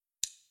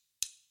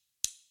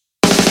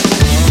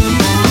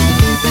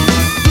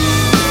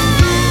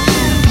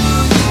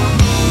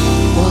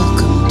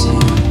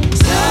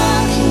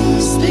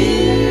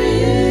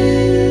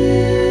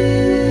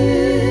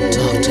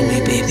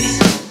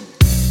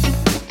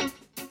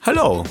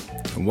Hello,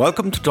 and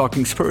welcome to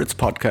Talking Spirits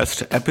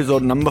podcast,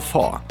 episode number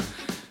 4.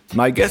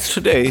 My guest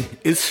today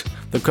is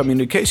the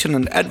communication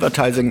and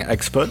advertising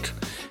expert,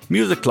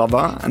 music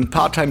lover, and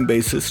part-time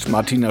bassist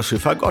Martina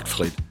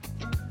Schiffer-Gottfried.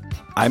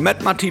 I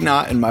met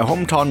Martina in my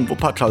hometown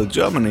Wuppertal,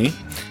 Germany,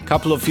 a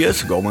couple of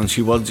years ago when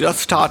she was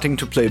just starting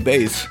to play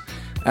bass,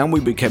 and we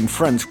became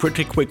friends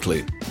pretty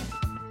quickly.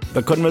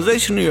 The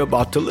conversation you're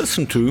about to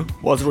listen to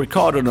was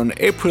recorded on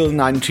April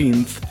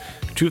 19th,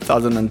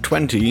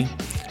 2020,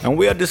 and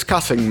we are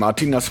discussing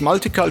Martina's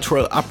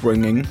multicultural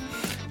upbringing,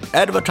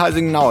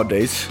 advertising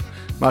nowadays,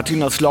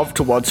 Martina's love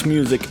towards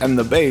music and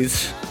the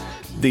bass,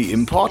 the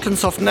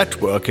importance of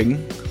networking,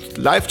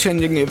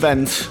 life-changing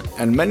events,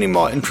 and many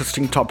more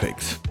interesting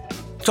topics.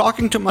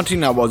 Talking to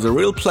Martina was a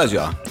real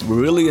pleasure. We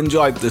really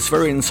enjoyed this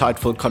very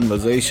insightful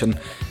conversation,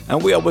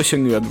 and we are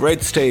wishing you a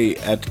great stay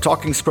at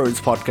Talking Spirits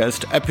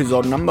podcast,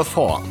 episode number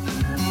 4.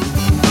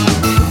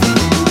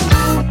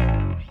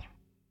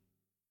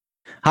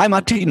 Hi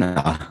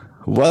Martina,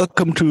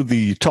 welcome to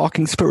the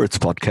Talking Spirits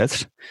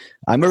podcast.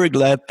 I'm very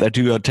glad that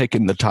you are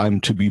taking the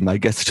time to be my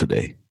guest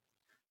today.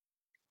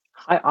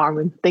 Hi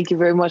Armin, thank you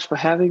very much for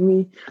having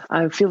me.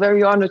 I feel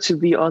very honored to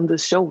be on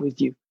this show with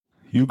you.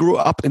 You grew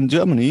up in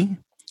Germany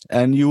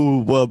and you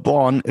were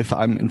born, if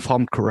I'm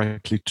informed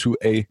correctly, to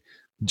a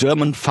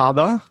German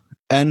father,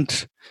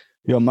 and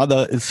your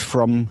mother is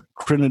from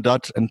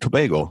Trinidad and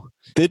Tobago.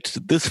 Did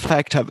this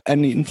fact have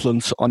any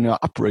influence on your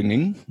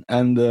upbringing?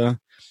 And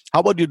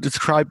how would you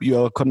describe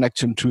your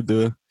connection to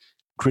the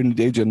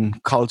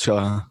Trinidadian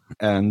culture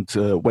and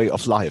way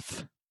of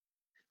life?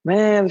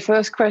 Man, the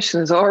first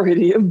question is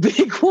already a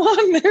big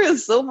one. There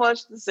is so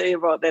much to say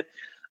about that.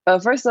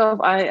 First off,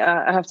 I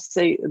have to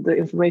say the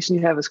information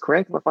you have is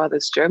correct. My father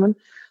is German.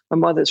 My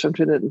mother is from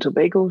Trinidad and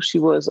Tobago. She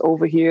was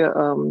over here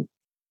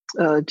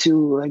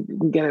to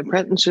get an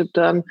apprenticeship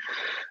done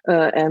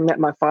and met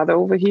my father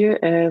over here.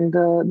 And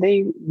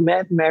they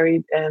met,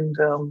 married, and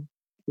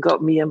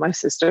got me and my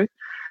sister.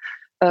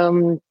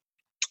 And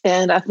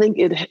I think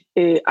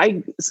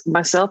I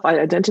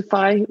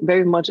identify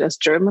very much as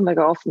German. Like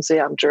I often say,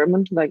 I'm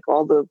German. Like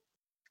all the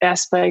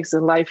aspects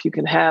in life you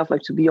can have,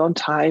 like to be on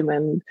time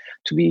and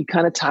to be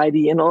kind of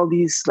tidy and all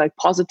these like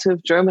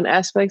positive German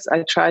aspects,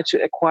 I try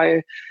to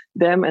acquire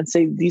them and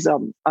say these are,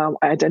 I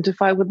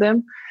identify with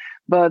them.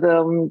 But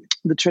the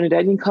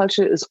Trinidadian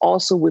culture is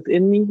also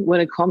within me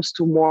when it comes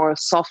to more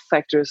soft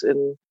factors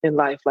in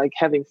life, like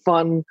having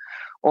fun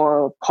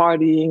or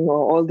partying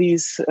or all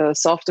these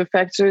softer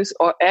factors,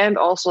 and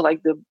also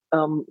like the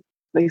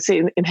like you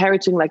say,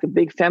 inheriting like a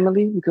big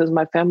family, because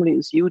my family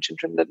is huge in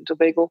Trinidad and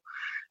Tobago.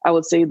 I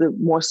would say the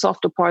more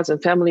softer parts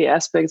and family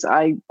aspects,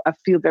 I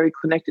feel very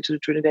connected to the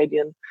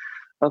Trinidadian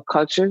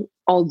culture.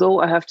 Although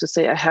I have to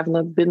say I have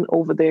not been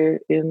over there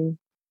in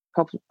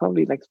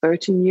probably like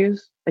 13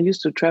 years. I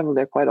used to travel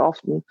there quite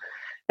often,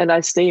 and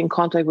I stay in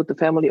contact with the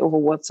family over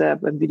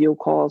WhatsApp and video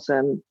calls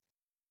and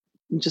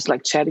just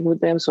like chatting with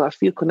them. So I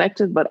feel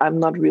connected, but I'm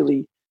not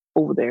really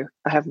over there.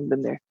 I haven't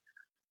been there.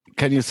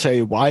 Can you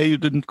say why you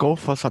didn't go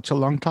for such a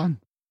long time?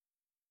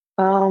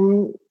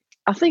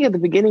 I think at the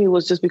beginning it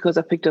was just because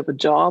I picked up a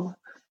job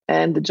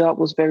and the job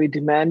was very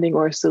demanding,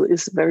 or still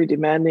is very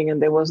demanding,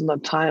 and there wasn't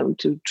enough time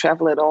to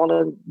travel at all.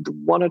 And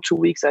 1 or 2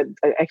 weeks I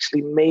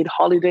actually made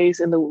holidays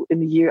in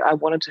the year. I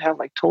wanted to have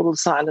like total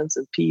silence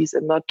and peace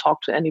and not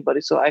talk to anybody.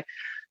 So I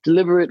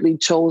deliberately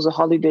chose a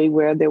holiday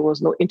where there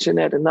was no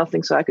internet and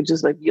nothing, so I could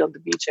just like be on the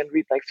beach and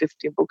read like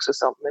 15 books or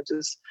something and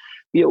just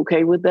be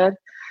okay with that.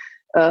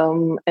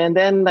 And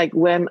then like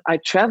when I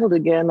traveled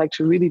again, like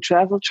to really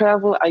travel,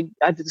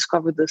 I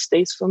discovered the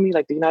States for me,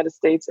 like the United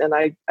States, and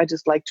I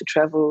just like to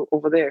travel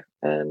over there.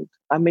 And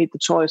I made the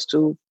choice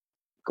to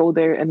go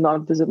there and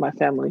not visit my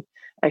family.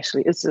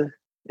 Actually, it's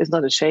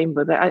not a shame,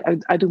 but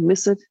I do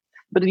miss it.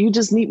 But you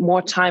just need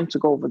more time to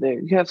go over there.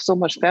 You have so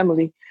much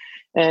family.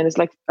 And it's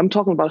like, I'm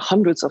talking about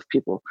hundreds of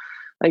people.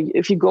 Like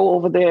if you go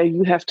over there,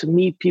 you have to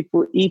meet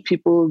people, eat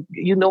people.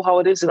 You know how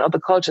it is in other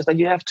cultures. Like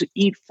you have to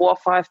eat 4 or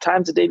 5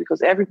 times a day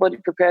because everybody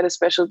prepared a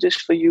special dish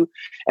for you.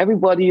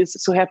 Everybody is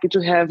so happy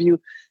to have you.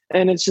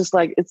 And it's just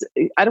like,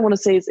 I don't want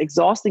to say it's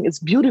exhausting. It's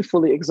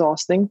beautifully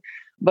exhausting.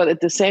 But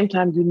at the same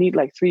time, you need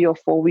like 3 or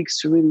 4 weeks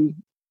to really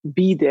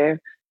be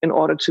there in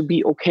order to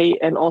be okay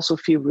and also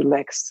feel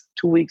relaxed.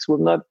 2 weeks will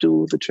not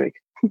do the trick.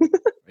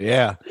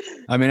 Yeah,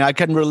 I mean, I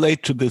can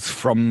relate to this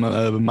from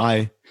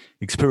my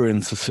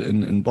experiences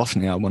in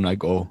Bosnia when I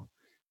go.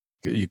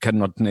 You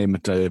cannot name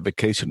it a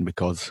vacation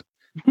because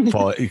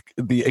for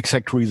the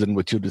exact reason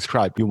which you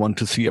described, you want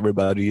to see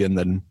everybody and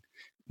then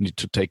need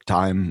to take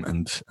time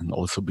and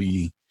also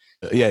be,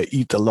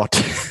 eat a lot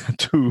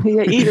too.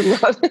 Yeah, eat a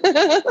lot.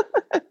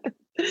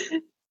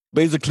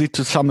 Basically,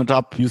 to sum it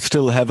up, you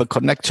still have a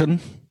connection.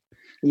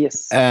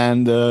 Yes.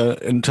 And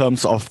in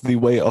terms of the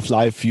way of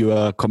life, you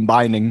are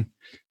combining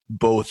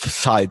both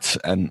sides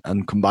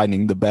and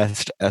combining the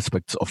best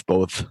aspects of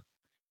both.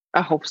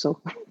 I hope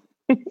so.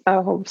 I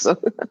hope so.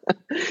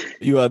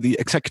 You are the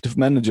executive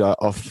manager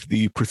of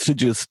the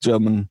prestigious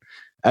German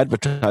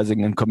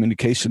advertising and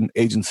communication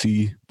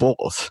agency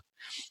Boros.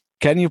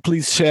 Can you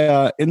please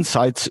share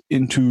insights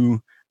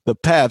into the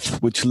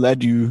path which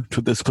led you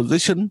to this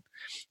position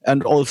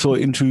and also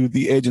into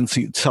the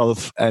agency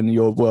itself and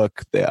your work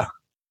there?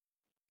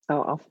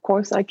 Oh, of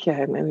course I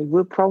can. And it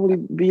will probably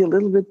be a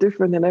little bit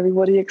different than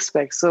everybody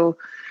expects. So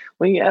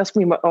when you ask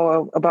me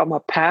about my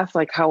path,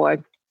 like how I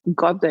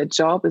got that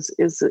job,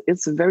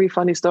 it's a very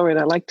funny story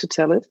and I like to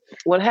tell it.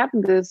 What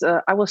happened is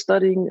I was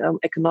studying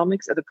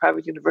economics at a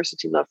private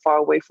university not far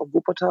away from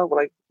Wuppertal,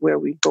 where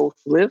we both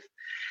live.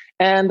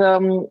 And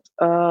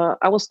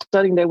I was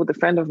studying there with a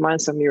friend of mine,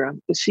 Samira.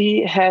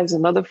 She has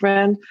another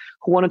friend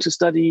who wanted to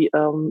study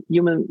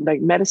human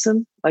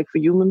medicine, like for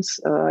humans,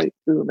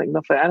 like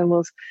not for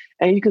animals.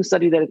 And you can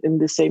study that in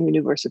the same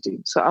university.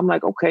 So I'm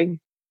like, okay.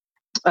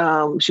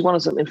 She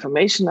wanted some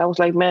information. I was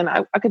like, man,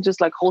 I could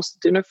just like host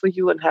dinner for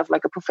you and have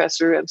like a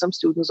professor and some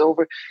students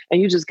over, and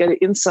you just get an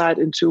insight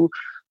into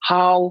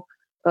how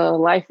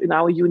life in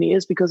our uni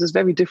is, because it's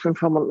very different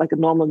from a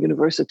normal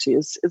university.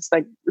 It's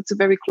a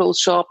very closed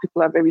shop.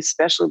 People are very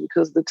special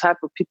because the type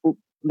of people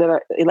that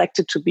are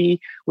elected to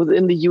be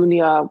within the uni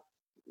are,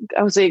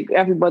 I would say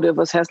everybody of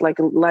us has like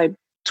a light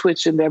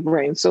twitch in their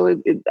brain.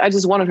 So I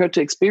just wanted her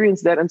to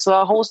experience that. And so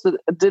I hosted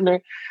a dinner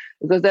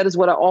because that is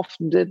what I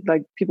often did.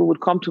 Like people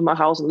would come to my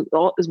house and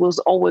it was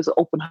always an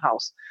open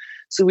house.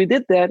 So we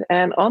did that.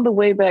 And on the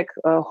way back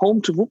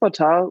home to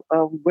Wuppertal,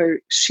 where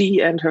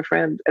she and her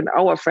friend and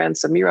our friend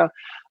Samira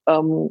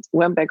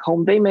went back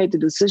home, they made the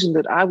decision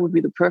that I would be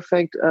the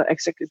perfect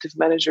executive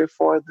manager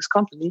for this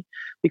company,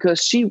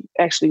 because she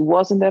actually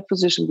was in that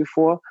position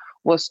before,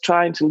 was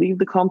trying to leave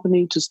the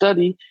company to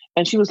study,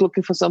 and she was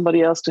looking for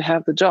somebody else to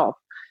have the job.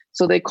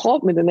 So they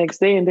called me the next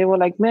day and they were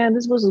like, man,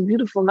 this was a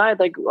beautiful night.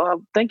 Like,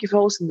 thank you for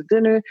hosting the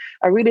dinner.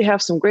 I really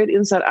have some great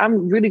insight.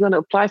 I'm really going to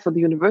apply for the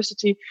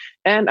university.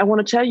 And I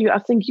want to tell you, I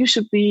think you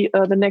should be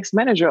the next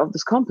manager of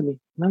this company.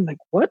 And I'm like,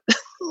 what?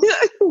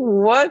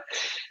 What?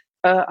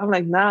 I'm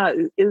like, nah,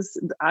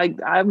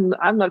 I'm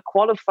not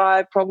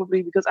qualified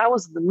probably, because I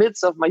was in the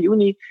midst of my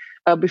uni.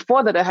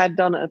 Before that, I had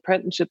done an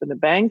apprenticeship in a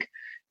bank.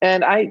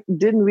 And I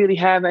didn't really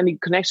have any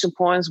connection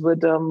points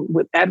with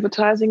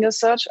advertising as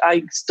such.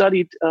 I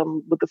studied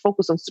with the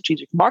focus on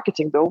strategic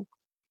marketing, though.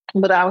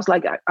 But I was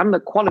like, I'm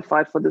not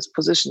qualified for this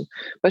position.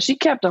 But she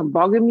kept on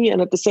bugging me. And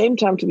at the same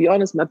time, to be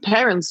honest, my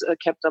parents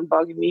kept on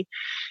bugging me.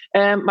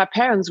 And my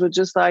parents were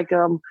just like,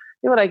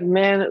 they were like,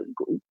 man,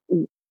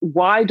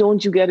 why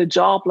don't you get a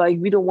job? Like,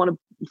 we don't want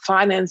to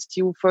finance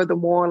you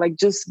furthermore. Like,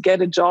 just get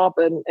a job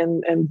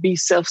and be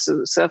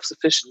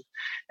self-sufficient.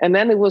 And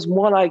then it was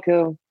more like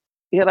a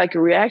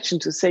reaction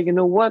to say, you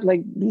know what,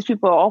 like these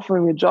people are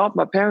offering me a job.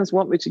 My parents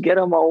want me to get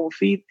on my own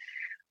feet.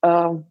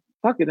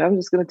 Fuck it, I'm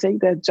just going to take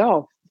that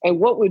job. And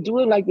what we're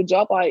doing, like the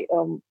job I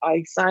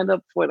signed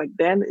up for, like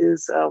then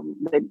is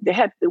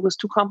there was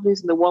two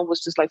companies, and the one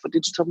was just like for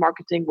digital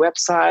marketing,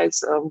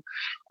 websites,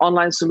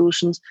 online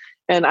solutions,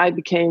 and I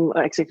became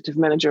executive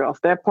manager of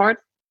that part.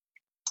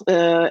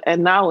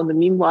 And now, in the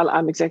meanwhile,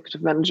 I'm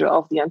executive manager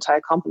of the entire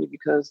company,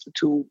 because the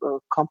two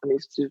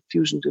companies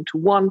fusioned into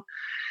one.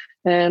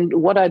 And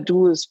what I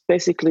do is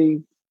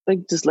basically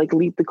just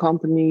lead the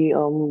company,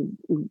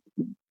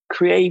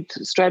 create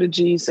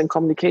strategies and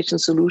communication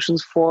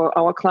solutions for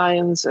our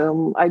clients.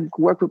 I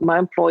work with my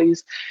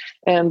employees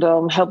and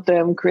help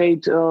them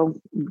create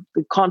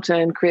the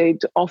content,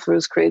 create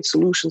offers, create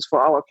solutions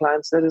for our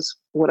clients. That is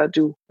what I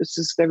do. It's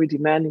just very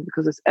demanding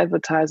because it's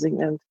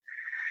advertising, and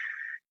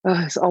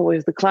it's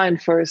always the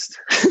client first.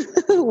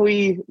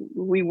 we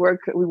work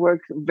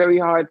very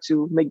hard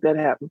to make that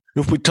happen.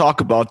 If we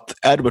talk about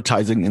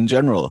advertising in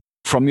general,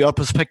 from your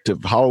perspective,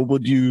 how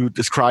would you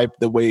describe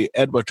the way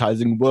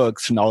advertising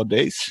works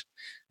nowadays?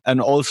 And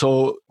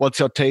also, what's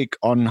your take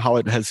on how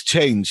it has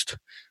changed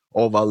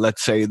over,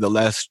 let's say, the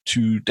last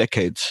 2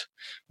 decades?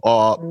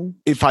 Or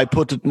if I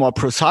put it more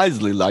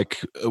precisely,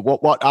 like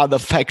what are the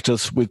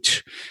factors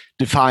which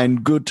define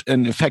good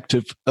and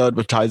effective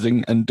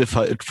advertising and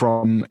differ it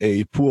from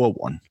a poor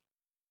one?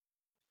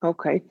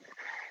 Okay.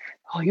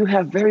 Oh, you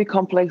have very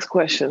complex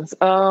questions,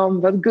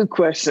 but good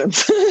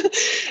questions.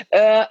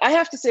 I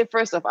have to say,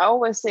 first off, I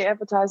always say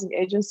advertising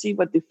agency,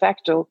 but de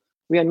facto,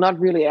 we are not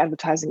really an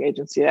advertising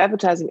agency. An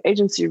advertising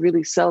agency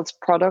really sells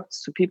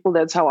products to people.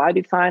 That's how I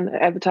define an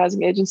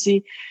advertising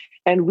agency.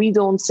 And we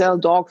don't sell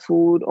dog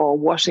food or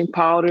washing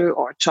powder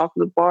or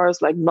chocolate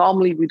bars. Like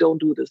normally we don't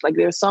do this. Like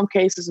there are some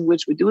cases in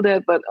which we do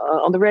that, but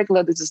on the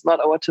regular, this is not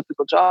our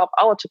typical job.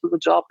 Our typical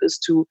job is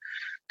to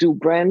do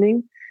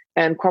branding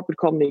and corporate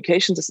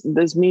communications.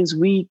 This means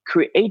we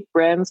create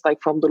brands,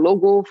 like from the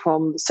logo,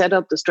 from the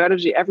setup, the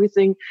strategy,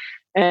 everything,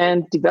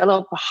 and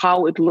develop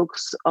how it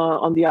looks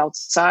on the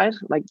outside,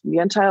 like the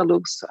entire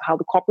looks, how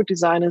the corporate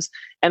design is,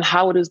 and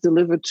how it is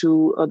delivered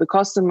to the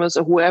customers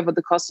or whoever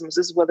the customers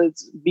is, whether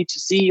it's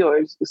B2C or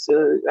it's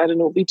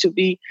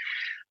B2B.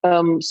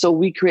 So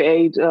we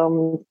create,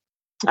 the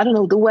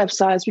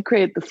websites, we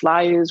create the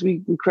flyers,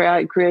 we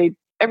create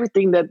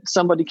everything that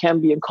somebody can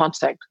be in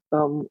contact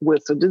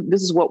with. So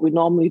this is what we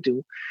normally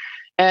do.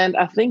 And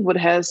I think what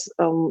has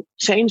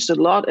changed a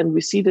lot, and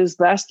we see this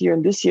last year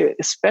and this year,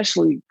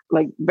 especially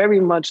like very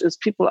much, is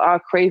people are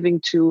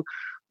craving to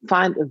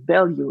find a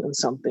value in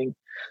something.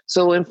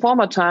 So in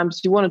former times,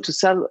 you wanted to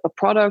sell a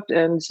product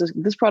and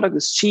this product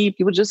is cheap.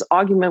 You would just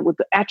argument with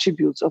the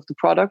attributes of the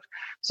product.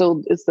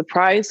 So it's the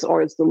price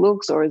or it's the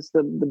looks or it's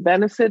the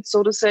benefit,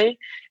 so to say.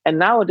 And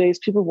nowadays,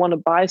 people want to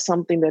buy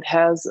something that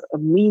has a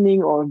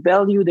meaning or a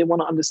value. They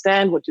want to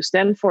understand what you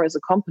stand for as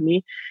a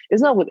company.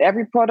 It's not with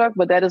every product,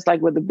 but that is like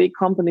where the big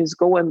companies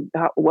go and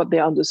what they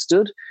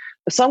understood.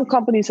 Some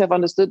companies have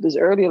understood this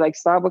earlier, like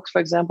Starbucks,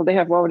 for example. They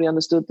have already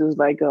understood this,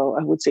 like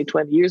I would say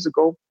 20 years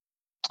ago,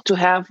 to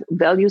have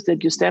values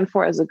that you stand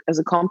for as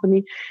a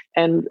company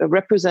and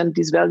represent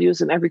these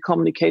values in every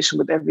communication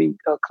with every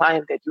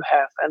client that you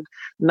have. And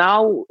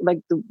now, like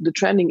the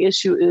trending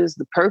issue is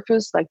the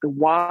purpose, like the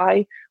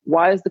why.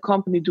 Why is the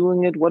company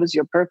doing it? What is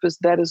your purpose?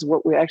 That is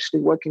what we're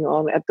actually working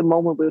on at the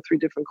moment with 3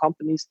 different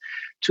companies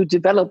to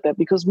develop that,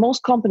 because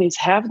most companies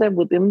have that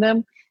within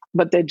them,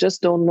 but they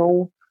just don't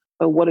know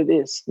what it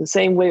is. The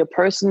same way a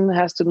person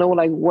has to know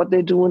like what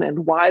they're doing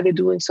and why they're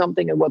doing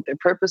something and what their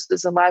purpose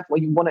is in life.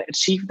 Well, you want to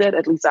achieve that.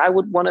 At least I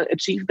would want to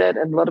achieve that.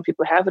 And a lot of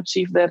people have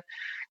achieved that.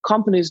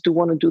 Companies do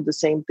want to do the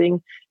same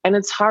thing. And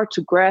it's hard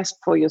to grasp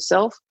for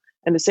yourself.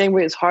 And the same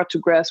way it's hard to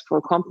grasp for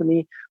a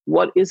company,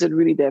 what is it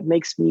really that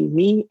makes me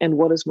me? And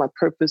what is my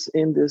purpose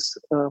in this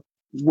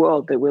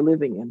world that we're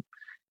living in?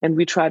 And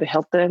we try to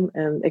help them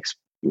and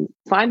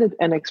find it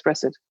and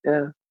express it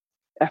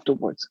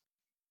afterwards.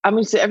 I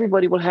mean, so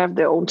everybody will have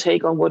their own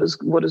take on what is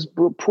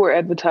poor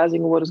advertising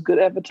and what is good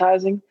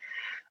advertising.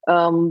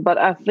 But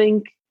I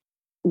think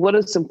what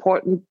is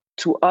important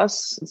to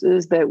us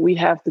is that we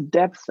have the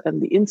depth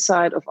and the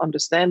insight of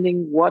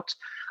understanding what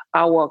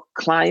our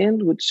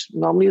client, which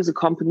normally is a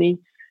company,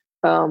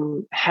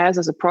 has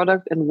as a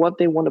product and what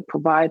they want to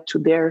provide to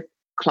their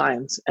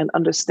clients, and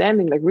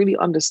really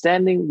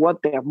understanding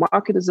what their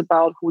market is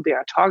about, who they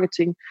are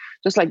targeting,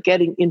 just like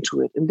getting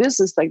into it. And this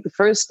is like the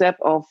first step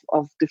of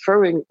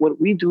differing what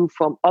we do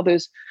from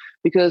others,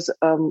 because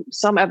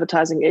some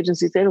advertising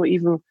agencies, they don't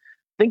even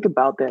think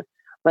about that.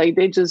 Like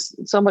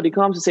somebody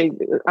comes and say,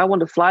 I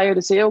want a flyer,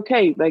 to say,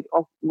 okay, like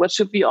what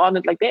should be on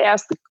it? Like they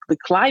ask the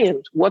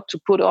client what to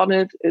put on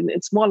it. And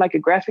it's more like a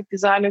graphic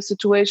designer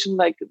situation.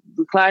 Like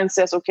the client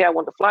says, okay, I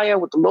want a flyer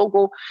with the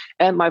logo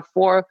and my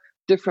 4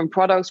 different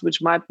products,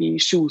 which might be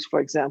shoes,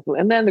 for example.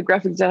 And then the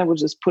graphic designer will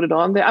just put it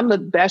on there. I'm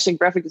not bashing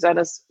graphic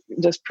designers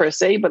just per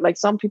se, but like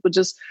some people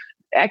just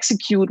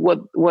execute what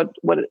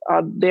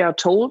they are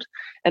told,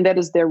 and that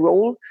is their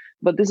role.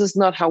 But this is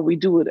not how we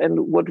do it.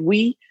 And what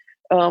we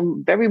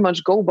very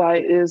much go by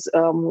is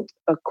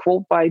a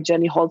quote by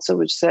Jenny Holzer,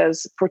 which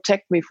says,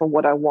 protect me from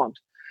what I want.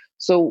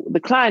 So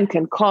the client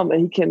can come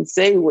and he can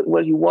say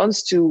what he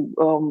wants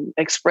to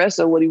express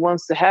or what he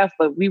wants to have,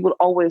 but we will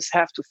always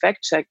have to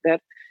fact check that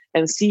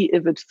and see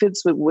if it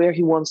fits with where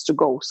he wants to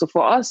go. So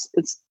for us,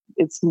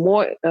 it's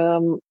more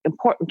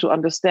important to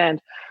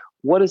understand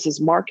what is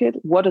his market,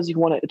 what does he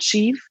want to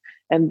achieve,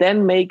 and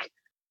then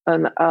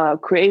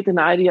create an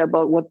idea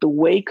about what the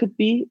way could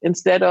be,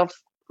 instead of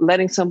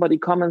letting somebody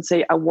come and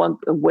say, I want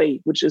a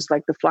way, which is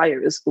like the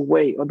flyer is the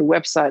way or the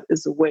website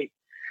is the way.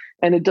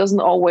 And it doesn't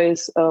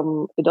always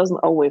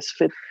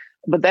fit.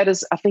 But that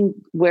is, I think,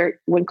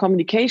 when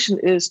communication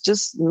is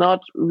just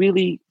not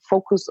really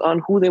focused on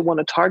who they want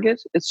to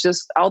target, it's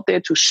just out there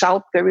to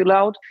shout very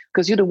loud,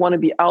 because you don't want to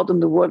be out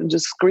in the world and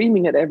just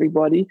screaming at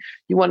everybody.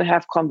 You want to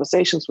have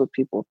conversations with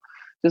people.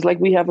 Just like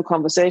we have a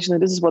conversation,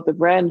 and this is what the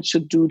brand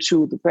should do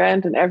too. The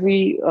brand and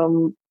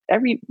everything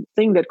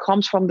that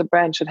comes from the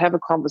brand should have a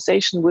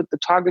conversation with the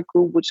target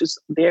group, which is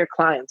their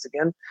clients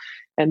again.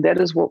 And that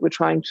is what we're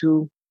trying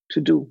to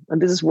do.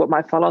 And this is what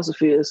my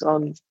philosophy is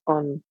on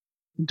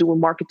doing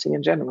marketing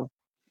in general.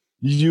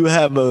 You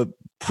have a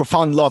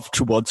profound love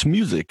towards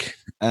music,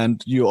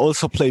 and you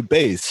also play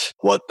bass.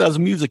 What does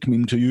music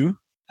mean to you,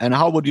 and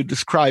how would you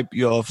describe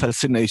your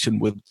fascination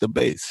with the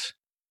bass?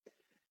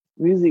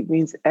 Music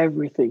means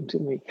everything to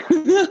me.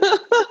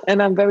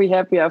 And I'm very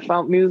happy I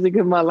found music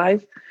in my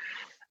life.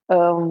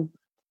 I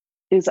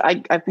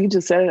think you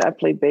just said it, I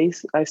play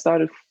bass. I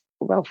started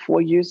about 4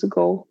 years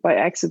ago by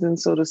accident,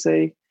 so to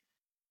say.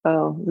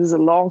 This is a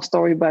long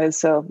story by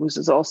itself, which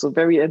is also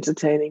very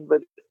entertaining,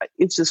 but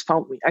it just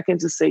found me. I can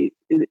just say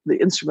the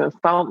instrument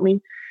found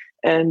me,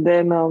 and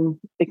then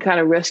it kind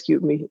of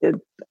rescued me.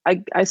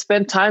 I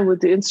spent time with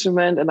the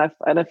instrument, and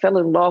I fell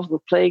in love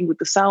with playing with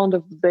the sound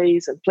of the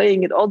bass and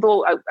playing it.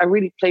 Although I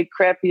really played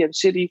crappy and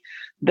shitty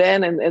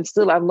then, and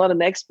still I'm not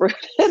an expert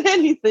at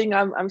anything.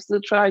 I'm still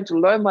trying to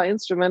learn my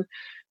instrument.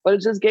 But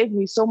it just gave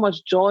me so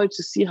much joy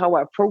to see how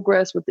I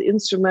progressed with the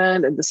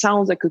instrument and the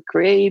sounds I could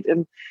create,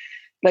 and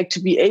like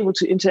to be able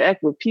to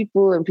interact with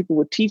people, and people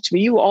would teach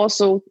me. You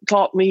also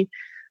taught me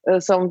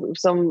some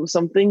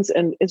things,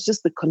 and it's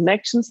just the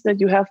connections that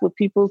you have with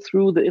people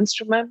through the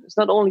instrument. It's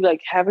not only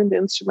like having the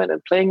instrument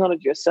and playing on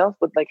it yourself,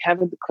 but like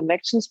having the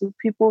connections with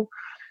people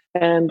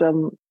and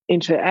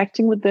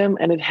interacting with them.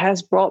 And it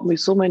has brought me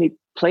so many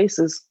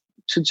places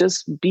to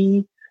just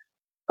be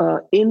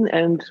in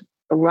and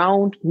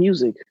around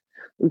music,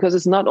 because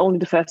it's not only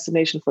the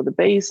fascination for the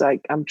bass.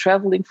 I'm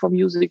traveling for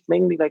music,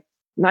 mainly like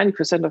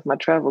 90% of my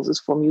travels is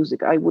for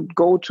music. I would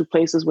go to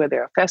places where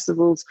there are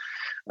festivals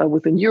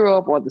within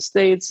Europe or the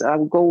States. I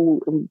would go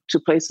to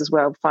places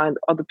where I find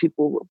other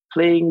people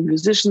playing,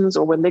 musicians,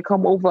 or when they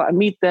come over, I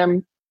meet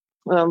them.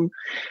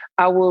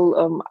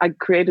 I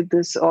created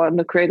this, or I'm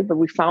not created, but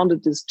we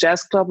founded this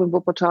jazz club in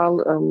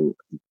Wuppertal,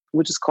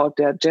 which is called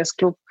Der Jazz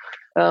Club,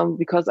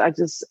 because I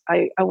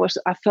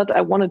felt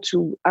I wanted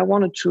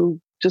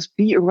to just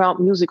be around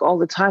music all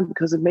the time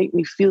because it made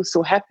me feel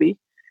so happy.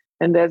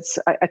 And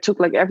I took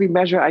like every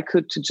measure I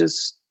could to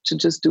just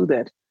do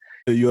that.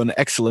 You're an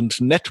excellent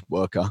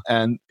networker.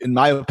 And in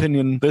my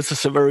opinion, this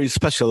is a very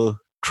special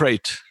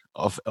trait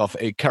of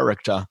a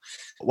character.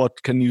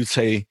 What can you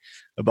say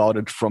about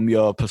it from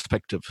your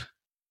perspective?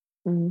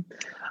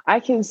 I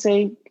can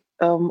say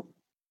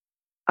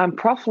I'm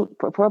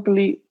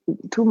probably,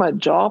 through my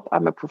job,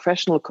 I'm a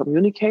professional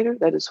communicator.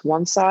 That is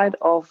one side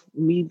of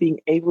me being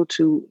able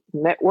to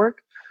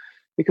network,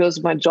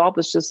 because my job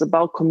is just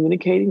about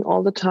communicating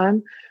all the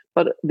time.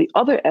 But the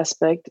other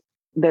aspect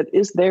that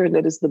is there, and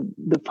that is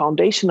the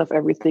foundation of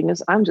everything,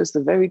 is I'm just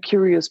a very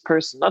curious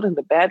person, not in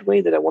the bad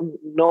way that I want to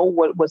know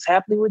what's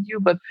happening with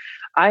you, but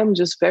I'm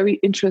just very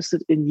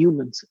interested in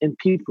humans, in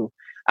people.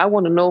 I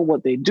want to know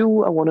what they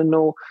do. I want to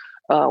know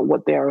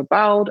what they're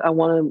about. I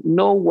want to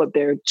know what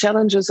their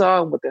challenges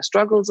are, what their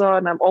struggles are.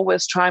 And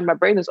my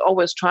brain is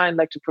always trying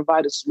like to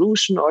provide a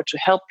solution or to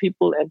help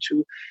people and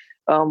to,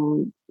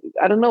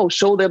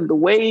 show them the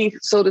way,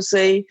 so to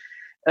say.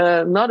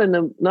 Not in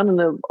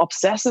an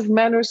obsessive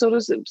manner, so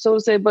to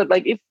say, but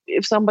like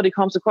if somebody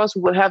comes across,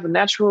 we will have a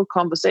natural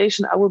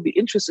conversation. I will be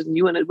interested in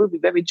you, and it will be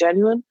very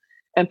genuine.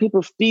 And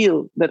people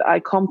feel that I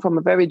come from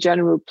a very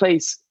genuine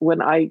place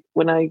when I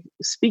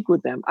speak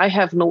with them. I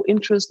have no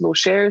interest, no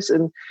shares,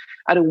 and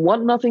I don't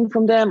want nothing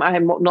from them.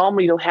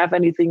 Normally don't have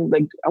anything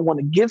like I want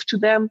to give to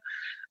them.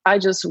 I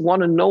just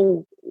want to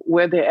know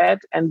where they're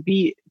at and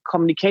be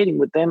communicating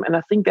with them. And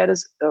I think that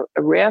is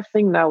a rare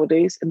thing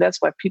nowadays, and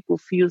that's why people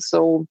feel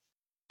so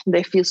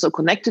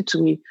connected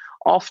to me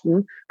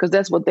often, because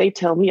that's what they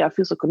tell me. I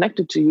feel so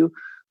connected to you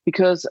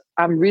because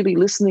I'm really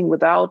listening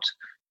without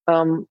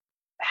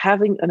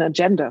having an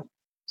agenda,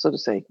 so to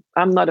say.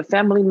 I'm not a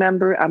family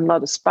member. I'm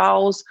not a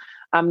spouse.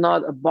 I'm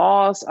not a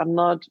boss. I'm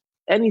not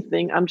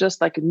anything. I'm just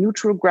like a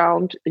neutral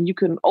ground, and you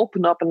can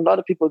open up. And a lot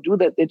of people do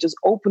that. They just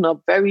open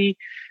up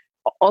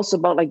also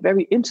about like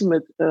very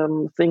intimate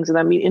things. And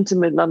I mean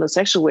intimate, not in a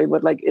sexual way,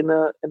 but like in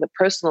a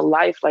personal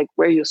life, like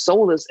where your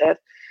soul is at.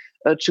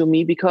 To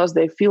me, because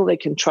they feel they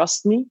can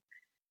trust me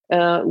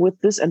with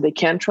this, and they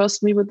can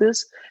trust me with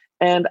this,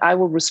 and I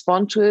will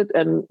respond to it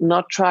and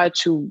not try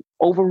to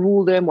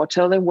overrule them or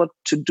tell them what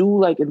to do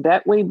like in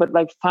that way, but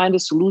like find a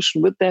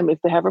solution with them if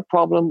they have a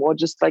problem, or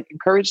just like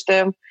encourage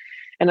them.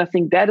 And I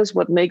think that is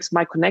what makes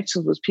my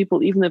connections with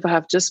people, even if I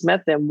have just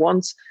met them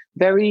once,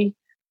 very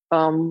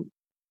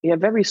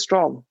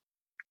strong.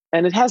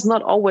 And it has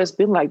not always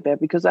been like that,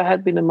 because I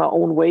had been in my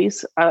own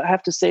ways. I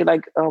have to say,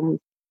 like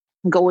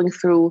going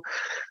through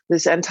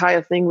this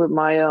entire thing with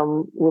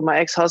my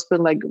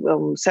ex-husband, like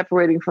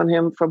separating from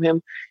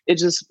him, it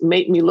just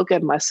made me look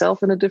at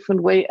myself in a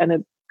different way, and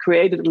it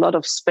created a lot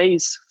of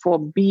space for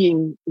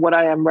being what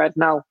I am right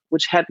now,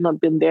 which had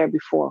not been there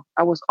before.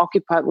 I was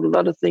occupied with a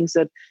lot of things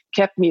that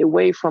kept me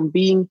away from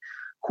being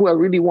who I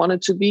really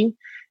wanted to be.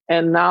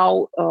 And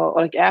now,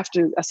 like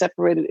after I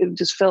separated, it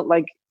just felt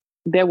like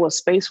there was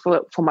space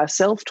for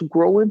myself to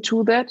grow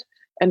into that.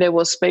 And there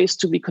was space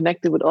to be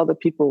connected with other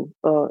people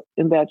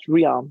in that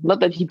realm.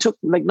 Not that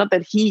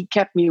he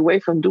kept me away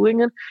from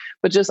doing it,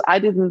 but just I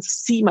didn't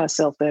see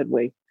myself that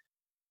way.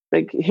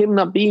 Like him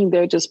not being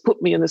there just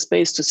put me in the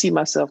space to see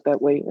myself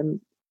that way and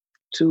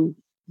to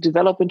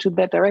develop into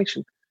that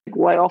direction.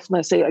 Why often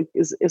I say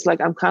it's like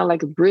I'm kind of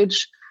like a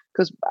bridge,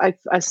 because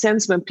I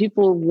sense when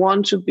people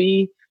want to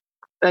be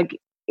like,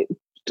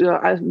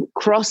 I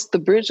cross the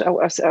bridge. I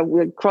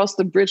will cross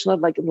the bridge, not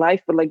like in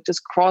life, but like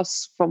just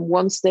cross from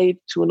one state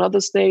to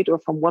another state, or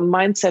from one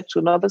mindset to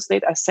another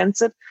state. I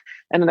sense it,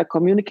 and then I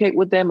communicate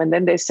with them, and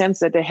then they sense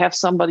that they have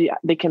somebody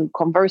they can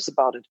converse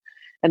about it.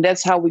 And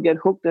that's how we get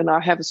hooked, and I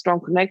have a strong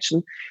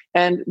connection.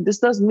 And this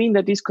doesn't mean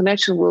that these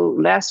connections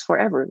will last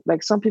forever.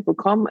 Like some people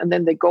come and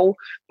then they go,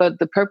 but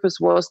the purpose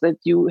was that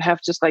you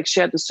have just like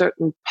shared a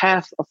certain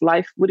path of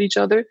life with each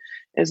other.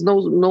 There's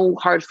no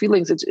hard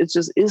feelings. It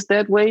just is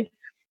that way.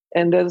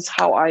 And that is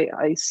how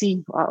I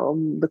see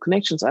the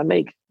connections I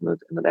make.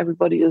 Not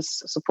everybody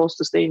is supposed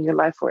to stay in your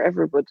life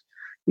forever, but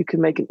you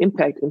can make an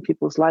impact in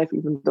people's life,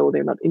 even though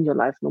they're not in your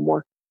life no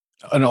more.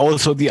 And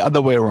also the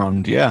other way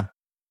around, yeah.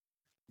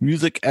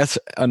 Music as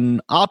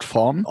an art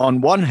form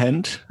on one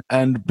hand,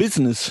 and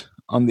business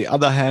on the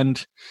other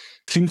hand,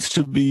 seems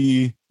to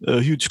be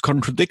a huge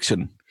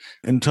contradiction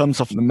in terms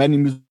of many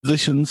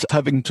musicians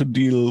having to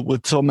deal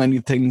with so many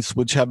things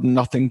which have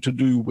nothing to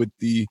do with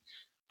the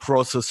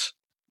process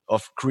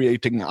of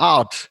creating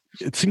art.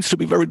 It seems to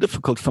be very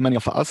difficult for many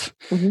of us.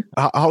 Mm-hmm.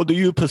 How do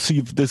you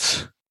perceive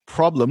this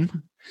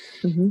problem?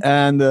 Mm-hmm.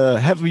 And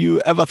have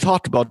you ever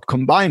thought about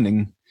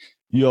combining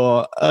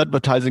your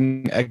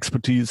advertising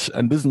expertise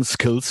and business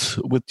skills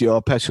with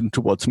your passion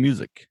towards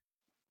music?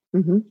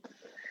 hmm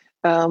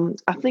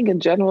I think in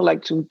general,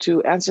 like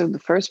to answer the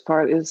first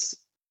part is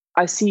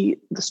I see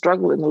the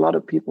struggle in a lot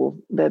of people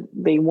that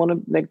they want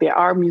to, like, they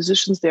are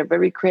musicians, they're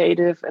very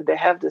creative, and they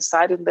have this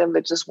side in them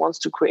that just wants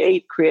to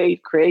create,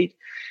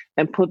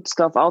 and put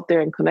stuff out there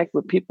and connect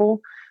with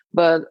people.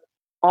 But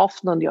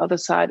often on the other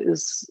side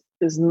is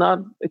not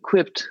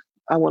equipped,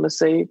 I want to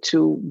say,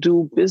 to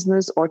do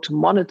business or to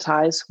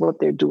monetize what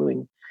they're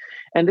doing.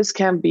 And this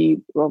can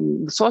be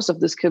the source of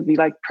this could be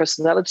like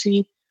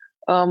personality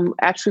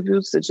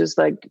attributes that just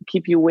like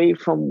keep you away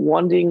from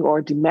wanting or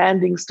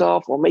demanding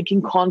stuff or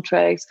making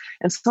contracts.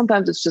 And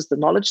sometimes it's just the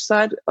knowledge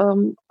side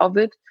of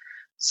it.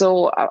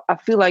 So I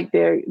feel like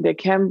there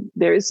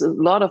is a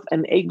lot of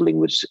enabling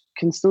which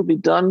can still be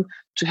done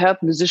to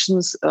help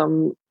musicians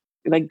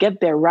like get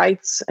their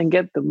rights and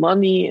get the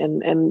money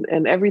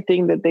and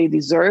everything that they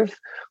deserve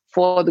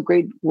for the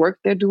great work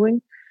they're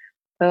doing.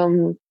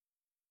 Um,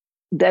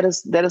 that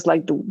is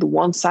like the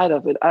one side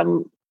of it.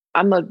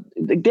 I'm not,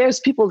 like,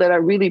 there's people that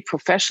are really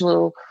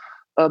professional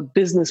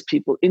business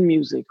people in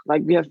music.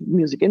 Like we have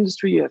music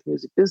industry, you have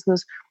music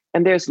business,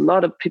 and there's a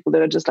lot of people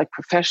that are just like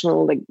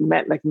professional, like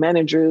like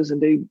managers,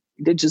 and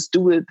they just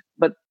do it.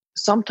 But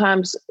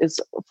sometimes it's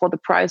for the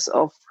price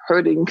of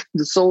hurting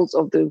the souls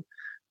of the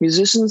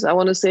musicians, I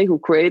want to say, who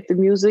create the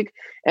music.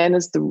 And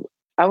it's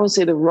I won't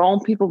say the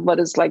wrong people, but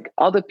it's like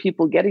other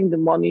people getting the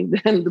money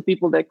than the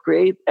people that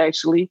create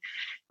actually.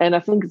 And I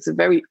think it's a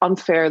very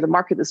unfair. The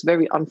market is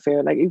very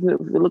unfair. Like even if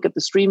you look at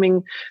the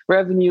streaming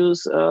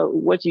revenues,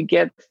 what you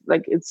get,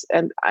 like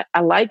and I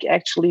like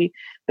actually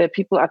that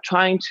people are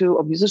trying to,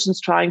 or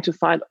musicians trying to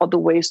find other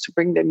ways to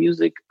bring their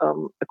music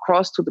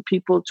across to the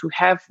people, to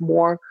have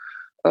more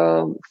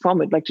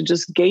from it, like to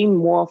just gain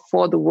more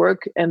for the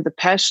work and the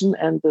passion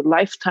and the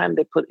lifetime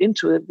they put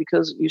into it.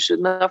 Because you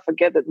should not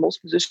forget that most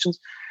musicians,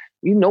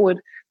 you know it,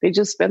 they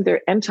just spend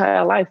their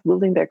entire life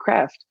building their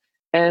craft.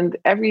 And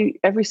every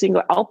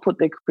single output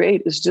they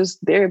create is just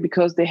there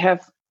because they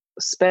have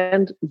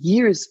spent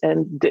years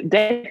and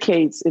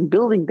decades in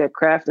building their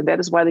craft, and that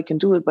is why they can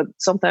do it. But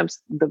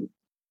sometimes the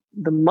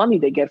money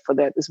they get for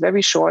that is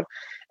very short,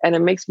 and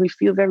it makes me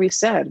feel very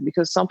sad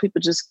because some people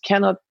just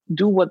cannot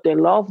do what they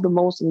love the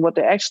most and what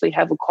they actually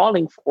have a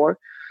calling for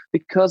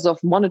because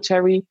of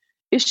monetary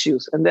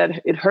issues. And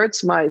that it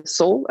hurts my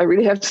soul. I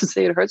really have to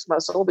say it hurts my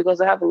soul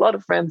because I have a lot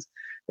of friends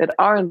that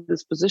are in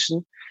this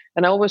position.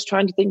 And I always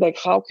trying to think like,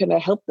 how can I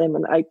help them?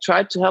 And I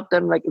try to help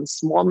them like in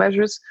small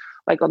measures,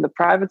 like on the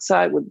private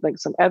side with like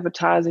some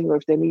advertising, or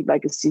if they need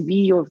like a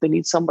CV, or if they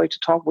need somebody to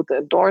talk with the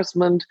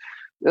endorsement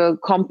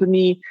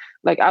company,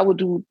 like I would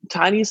do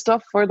tiny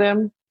stuff for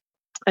them.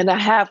 And I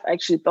have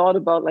actually thought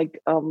about like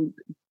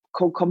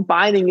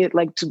combining it,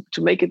 like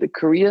to make it a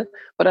career,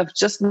 but I've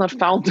just not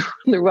found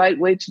the right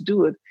way to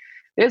do it.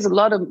 There's a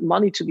lot of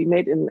money to be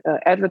made in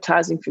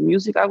advertising for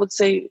music, I would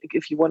say,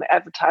 if you want to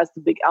advertise the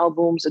big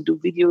albums and do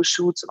video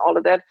shoots and all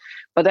of that.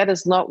 But that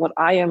is not what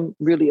I am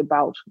really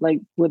about.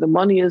 Like where the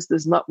money is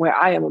not where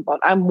I am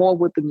about. I'm more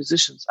with the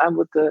musicians. I'm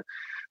with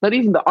not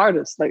even the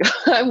artists. Like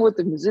I'm with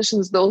the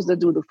musicians, those that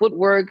do the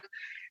footwork.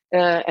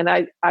 And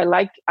I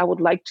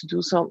would like to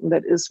do something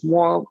that is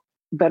more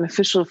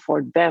beneficial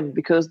for them,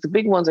 because the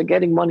big ones are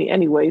getting money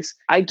anyways.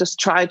 I just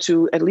try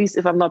to, at least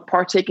if I'm not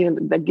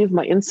partaking, that give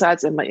my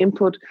insights and my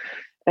input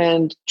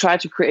and try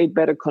to create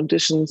better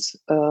conditions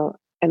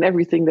and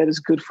everything that is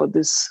good for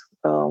this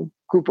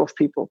group of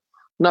people,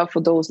 not for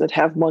those that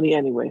have money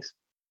anyways.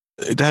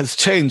 It has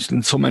changed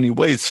in so many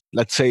ways.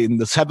 Let's say in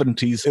the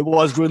 70s, it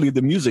was really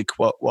the music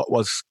what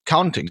was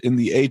counting. In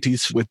the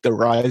 80s, with the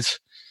rise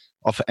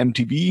of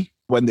MTV,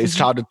 when they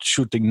started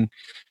shooting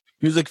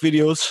music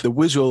videos, the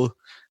visual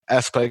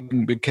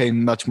aspect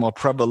became much more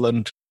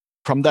prevalent.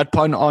 From that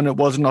point on, it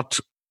was not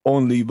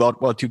only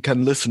about what you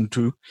can listen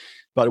to,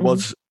 but it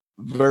was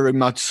very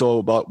much so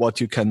about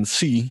what you can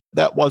see.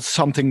 That was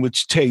something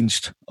which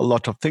changed a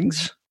lot of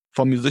things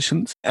for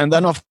musicians. And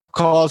then, of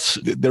course,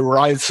 the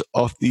rise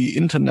of the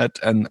internet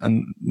and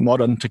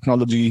modern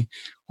technology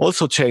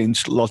also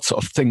changed lots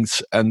of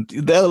things. And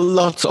there are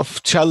lots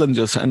of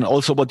challenges. And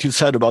also what you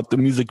said about the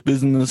music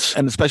business,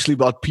 and especially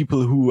about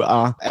people who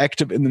are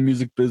active in the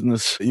music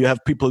business. You have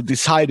people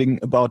deciding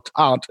about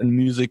art and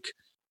music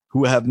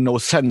who have no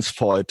sense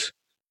for it,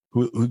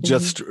 who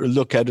just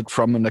look at it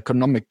from an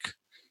economic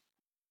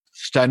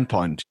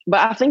standpoint. But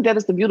I think that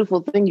is the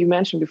beautiful thing you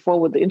mentioned before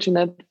with the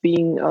internet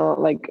being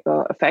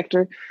a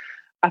factor.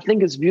 I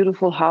think it's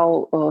beautiful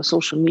how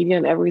social media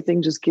and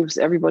everything just gives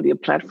everybody a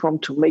platform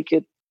to make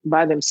it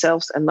by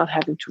themselves and not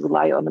having to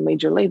rely on a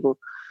major label.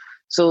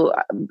 So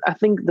I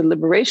think the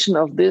liberation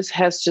of this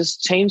has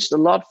just changed a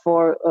lot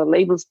for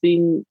labels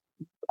being,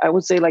 I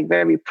would say, like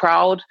very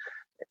proud.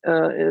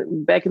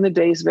 Back in the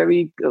days,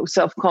 very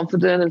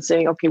self-confident and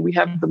saying, okay, we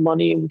have the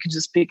money and we can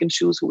just pick and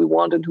choose who we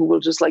want and who will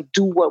just like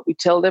do what we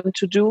tell them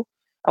to do.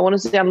 I want to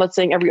say, I'm not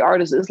saying every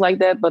artist is like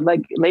that, but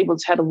like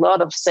labels had a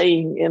lot of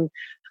saying in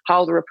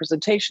how the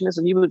representation is.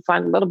 And you would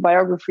find a lot of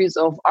biographies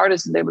of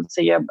artists, and they would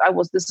say, yeah, I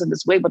was this and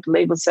this way, but the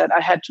label said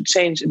I had to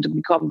change and to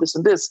become this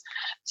and this.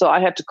 So I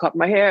had to cut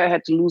my hair, I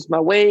had to lose my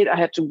weight, I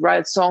had to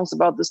write songs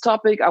about this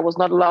topic. I was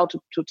not allowed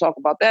to talk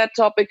about that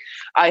topic.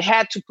 I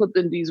had to put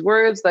in these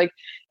words, like,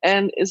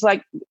 and it's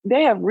like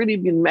they have really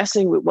been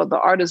messing with what the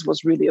artist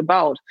was really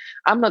about.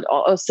 I'm not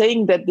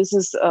saying that this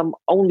is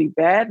only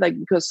bad, like,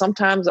 because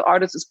sometimes the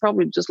artist is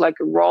probably just like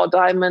a raw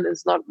diamond.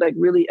 It's not like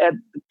really at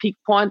the peak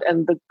point,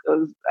 and the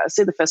I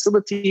say the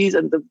facilities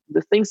and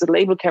the things the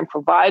label can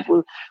provide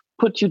will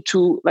put you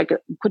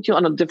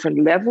on a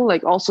different level,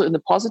 like also in a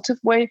positive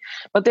way.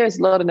 But there's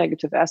a lot of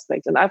negative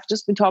aspects. And I've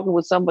just been talking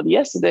with somebody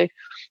yesterday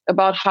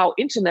about how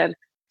internet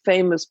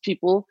famous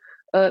people,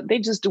 they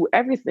just do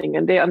everything,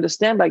 and they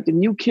understand, like the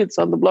new kids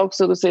on the block,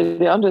 so to say,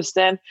 they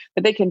understand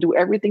that they can do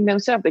everything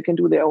themselves. They can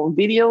do their own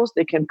videos,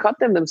 they can cut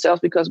them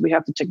themselves, because we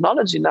have the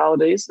technology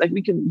nowadays. Like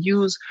we can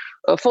use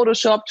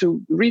Photoshop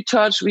to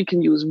retouch, we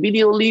can use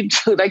Video Leap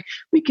to, like,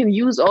 we can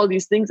use all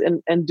these things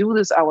and do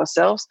this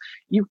ourselves.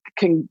 You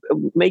can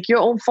make your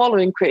own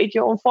following, create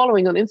your own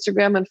following on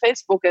Instagram and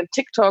Facebook and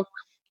TikTok,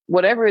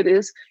 whatever it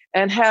is,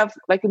 and have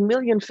like 1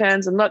 million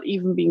fans and not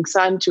even being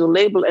signed to a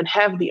label, and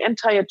have the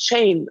entire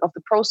chain of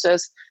the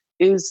process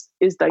is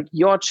like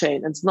your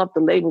chain. It's not the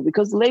label,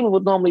 because the label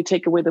would normally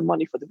take away the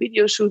money for the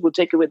video shoot, would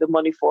take away the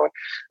money for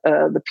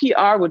the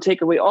PR, would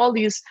take away all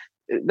these,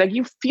 like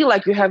you feel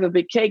like you have a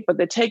big cake, but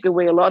they take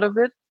away a lot of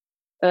it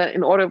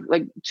in order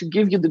like to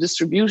give you the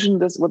distribution.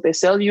 That's what they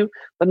sell you.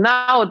 But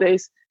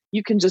nowadays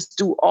you can just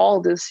do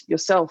all this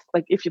yourself,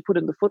 like if you put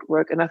in the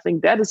footwork. And I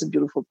think that is a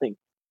beautiful thing.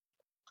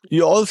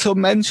 You also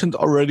mentioned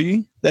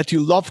already that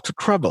you love to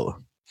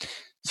travel.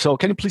 So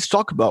can you please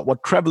talk about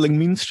what traveling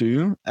means to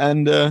you,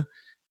 and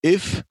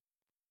if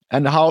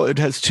and how it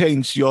has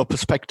changed your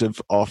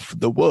perspective of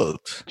the world?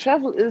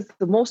 Travel is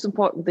the most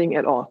important thing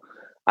at all.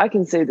 I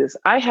can say this.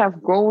 I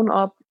have grown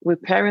up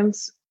with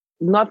parents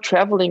not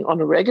traveling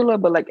on a regular,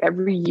 but like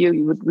every year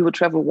we would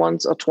travel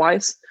once or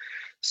twice.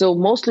 So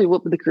mostly it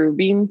would be the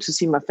Caribbean to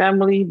see my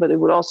family, but it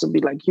would also be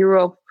like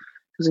Europe,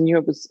 because in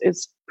Europe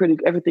it's pretty,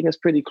 everything is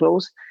pretty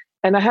close.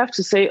 And I have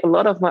to say, a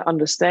lot of my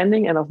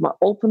understanding and of my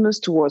openness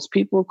towards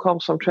people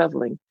comes from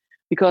traveling,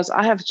 because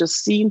I have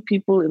just seen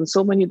people in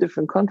so many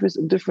different countries,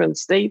 in different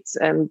states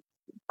and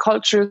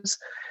cultures,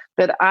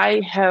 that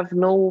I have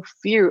no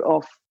fear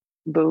of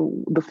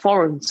the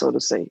foreign, so to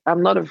say.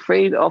 I'm not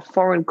afraid of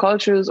foreign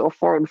cultures or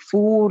foreign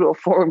food or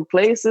foreign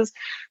places,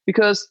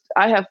 because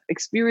I have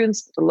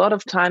experienced a lot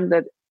of time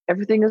that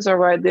everything is all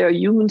right. There are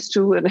humans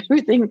too, and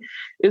everything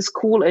is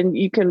cool, and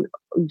you can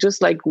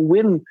just like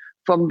win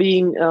from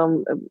being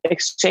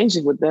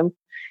exchanging with them.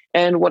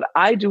 And what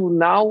I do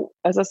now,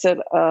 as I said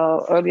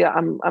earlier,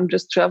 I'm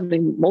just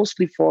traveling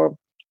mostly for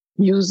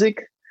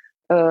music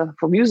or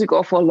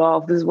for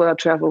love. This is what I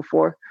travel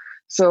for.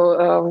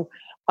 So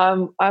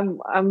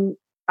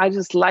I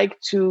just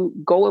like to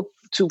go up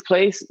to a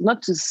place,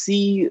 not to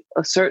see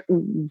a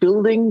certain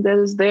building that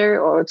is there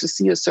or to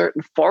see a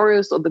certain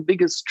forest or the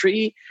biggest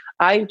tree.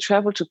 I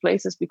travel to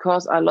places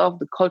because I love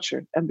the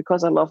culture and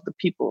because I love the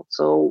people.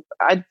 So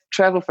I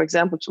travel, for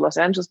example, to Los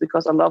Angeles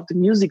because I love the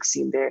music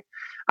scene there.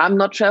 I'm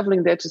not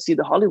traveling there to see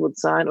the Hollywood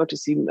sign or to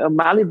see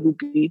Malibu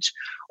Beach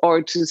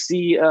or to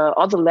see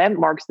other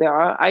landmarks there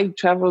are. I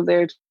travel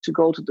there to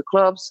go to the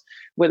clubs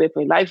where they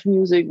play live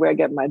music, where I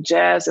get my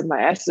jazz and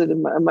my acid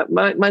and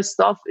my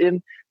stuff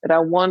in that I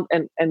want,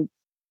 and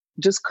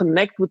just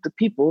connect with the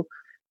people.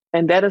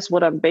 And that is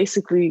what I'm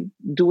basically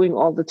doing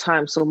all the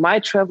time. So my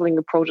traveling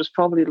approach is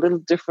probably a little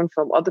different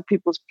from other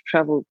people's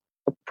travel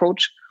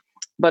approach,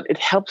 but it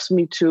helps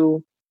me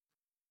to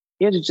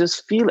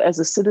just feel as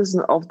a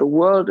citizen of the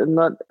world and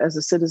not as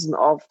a citizen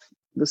of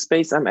the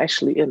space I'm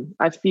actually in.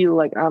 I feel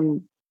like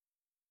I'm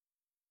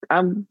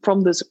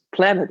from this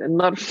planet and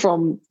not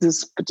from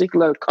this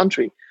particular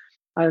country.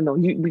 I don't know,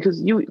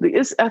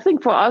 I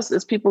think for us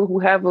as people who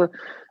have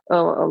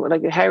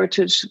like a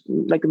heritage,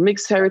 like a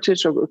mixed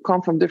heritage, or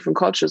come from different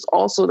cultures,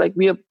 also like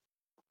we are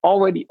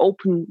already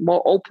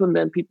more open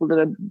than people that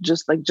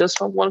are just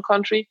from one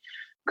country,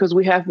 because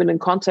we have been in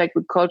contact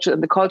with culture,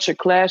 and the culture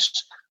clash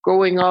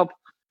growing up,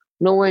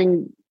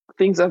 knowing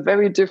things are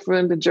very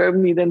different in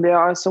Germany than they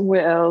are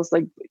somewhere else,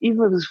 like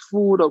even with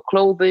food or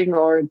clothing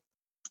or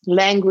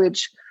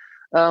language.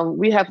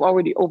 We have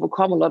already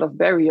overcome a lot of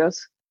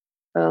barriers.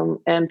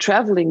 And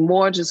traveling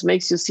more just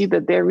makes you see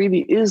that there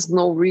really is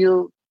no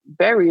real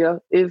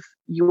barrier if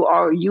you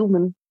are a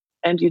human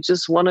and you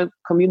just want to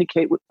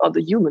communicate with other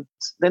humans.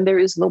 Then there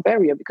is no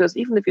barrier, because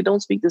even if you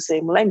don't speak the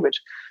same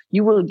language,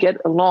 you will get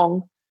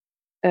along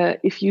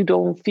if you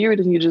don't fear it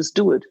and you just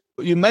do it.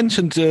 You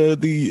mentioned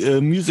the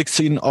music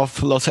scene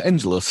of Los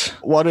Angeles.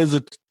 What is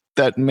it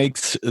that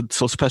makes it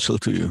so special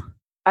to you?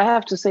 I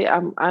have to say,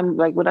 I'm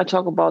like, when I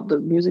talk about the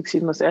music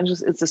scene in Los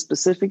Angeles, it's a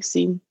specific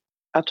scene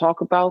I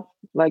talk about.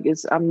 Like,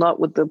 I'm not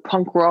with the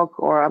punk rock,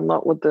 or I'm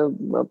not with the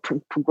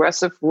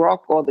progressive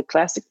rock or the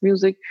classic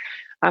music.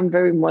 I'm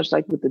very much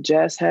like with the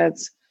jazz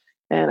heads,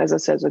 and as I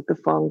said, like the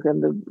funk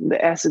and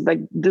the acid, like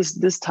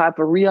this type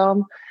of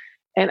realm.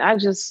 And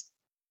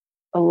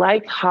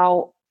like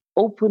how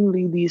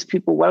openly these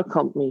people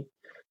welcomed me.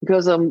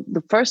 Because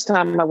the first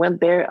time I went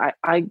there,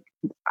 I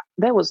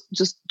that was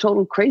just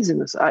total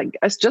craziness. I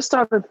just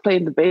started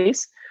playing the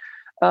bass.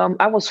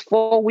 I was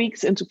 4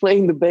 weeks into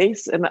playing the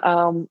bass, and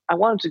I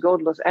wanted to go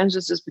to Los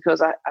Angeles just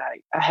because I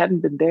hadn't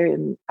been there.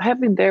 I had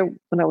been there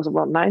when I was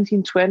about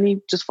 19,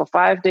 20, just for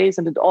 5 days,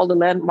 and did all the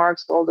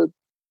landmarks, all the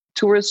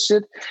tourist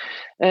shit.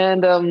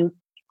 And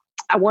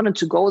I wanted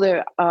to go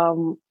there.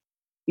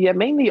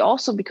 Mainly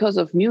also because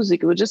of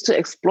music. It was just to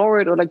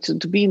explore it, or like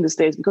to be in the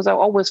States, because I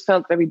always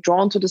felt very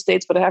drawn to the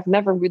States, but I have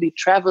never really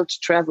traveled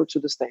to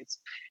the States.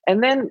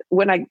 And then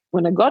when I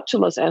got to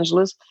Los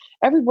Angeles,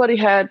 everybody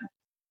had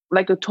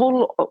like a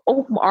total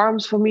open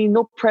arms for me,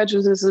 no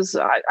prejudices.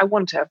 I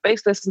wanted to have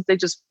bass lessons. They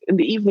just, in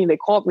the evening, they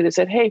called me. They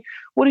said, "Hey,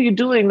 what are you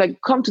doing?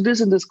 Like, come to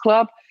this and this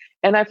club."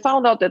 And I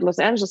found out that Los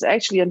Angeles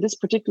actually, in this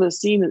particular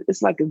scene,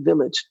 is like a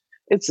village.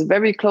 It's a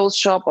very closed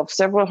shop of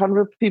several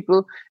hundred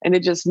people, and they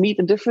just meet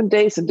in different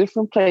days in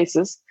different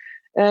places.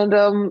 And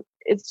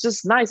it's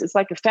just nice. It's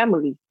like a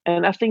family.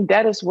 And I think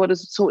that is what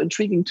is so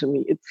intriguing to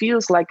me. It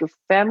feels like a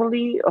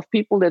family of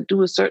people that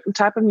do a certain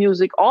type of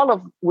music, all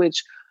of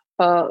which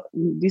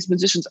these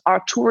musicians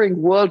are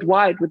touring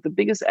worldwide with the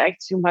biggest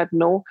acts you might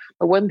know.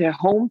 But when they're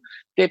home,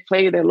 they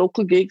play their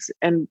local gigs,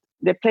 and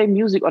they play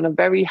music on a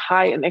very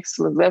high and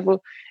excellent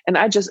level. And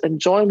I just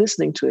enjoy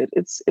listening to it.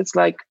 It's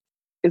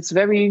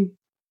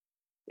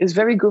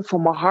very good for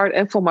my heart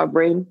and for my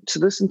brain to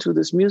listen to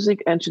this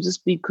music and to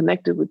just be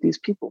connected with these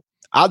people.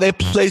 Are there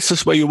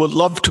places where you would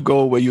love to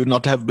go where you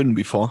not have been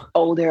before?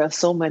 Oh, there are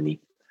so many.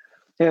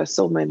 There are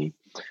so many.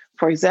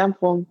 For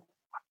example,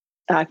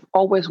 I've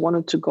always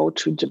wanted to go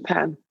to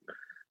Japan.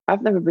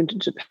 I've never been to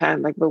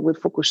Japan, but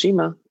with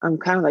Fukushima, I'm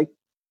kind of like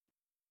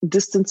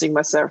distancing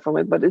myself from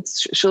it, but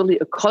it's surely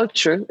a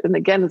culture. And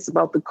again, it's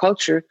about the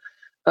culture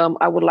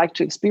I would like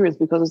to experience,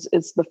 because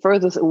it's the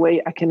furthest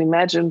away I can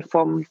imagine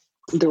from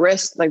the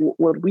rest, like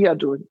what we are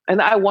doing.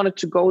 And I wanted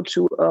to go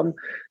to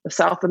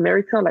South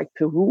America, like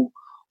Peru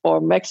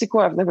or Mexico.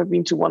 I've never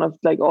been to one of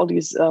like all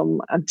these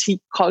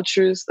antique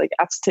cultures, like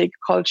Aztec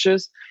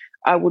cultures.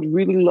 I would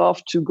really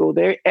love to go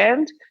there.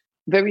 And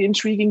very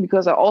intriguing,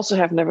 because I also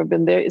have never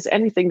been there, is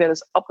anything that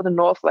is up in the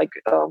north, like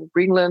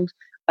Greenland,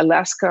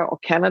 Alaska, or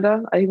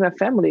Canada. I even have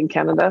family in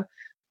Canada,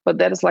 but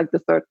that is like the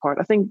third part.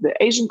 I think the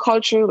Asian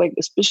culture, like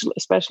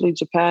especially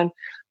Japan,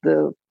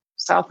 the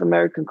South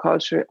American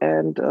culture,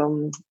 and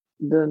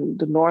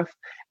the North.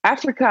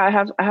 Africa, I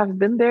have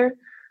been there,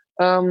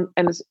 and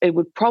it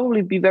would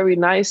probably be very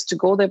nice to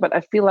go there, but I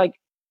feel like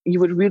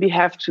you would really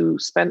have to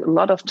spend a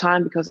lot of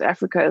time, because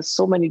Africa has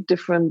so many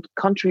different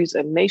countries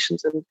and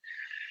nations, and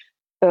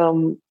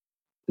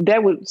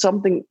it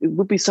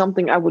would be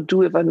something I would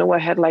do if I know I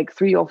had like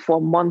 3 or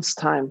 4 months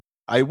time.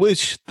 I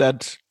wish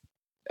that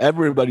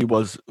everybody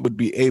would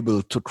be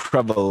able to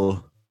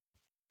travel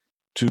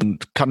to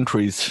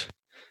countries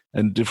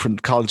and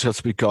different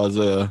cultures, because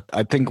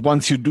I think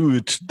once you do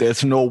it,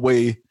 there's no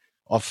way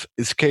of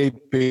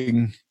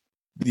escaping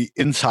the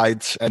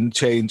insights and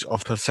change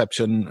of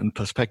perception and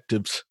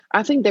perspectives.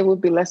 I think there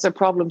would be lesser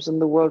problems in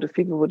the world if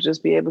people would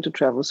just be able to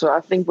travel. So I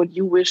think what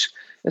you wish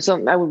is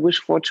something I would wish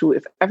for too.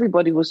 If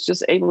everybody was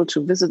just able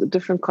to visit a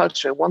different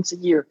culture once a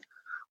year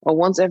or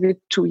once every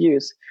 2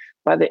 years,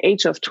 by the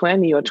age of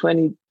 20 or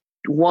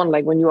 21,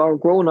 like when you are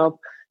grown up,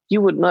 you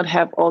would not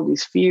have all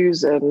these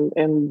fears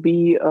and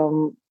be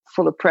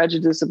full of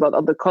prejudice about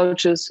other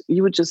cultures.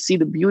 You would just see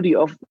the beauty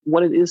of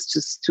what it is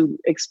just to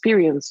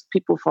experience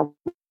people from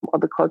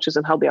other cultures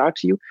and how they are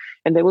to you.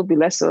 And there will be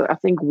lesser, I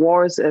think,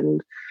 wars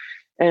and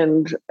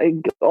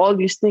all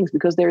these things,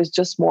 because there is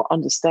just more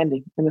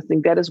understanding. And I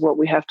think that is what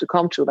we have to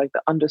come to, like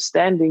the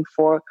understanding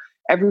for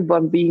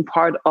everyone being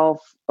part of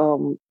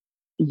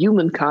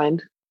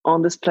humankind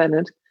on this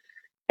planet.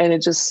 And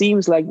it just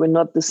seems like we're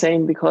not the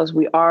same, because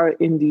we are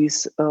in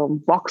these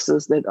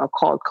boxes that are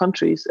called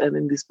countries, and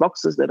in these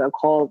boxes that are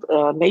called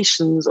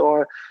nations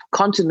or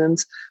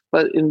continents.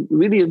 But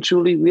really and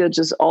truly, we are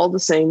just all the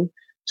same,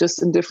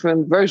 just in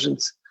different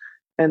versions.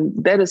 And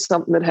that is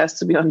something that has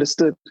to be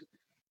understood.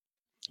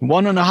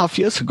 1.5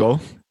 years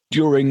ago,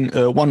 during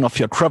one of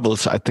your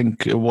travels, I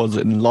think it was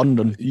in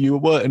London, you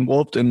were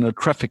involved in a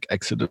traffic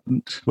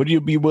accident. Would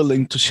you be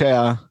willing to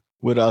share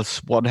with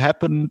us what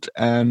happened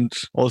and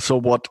also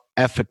what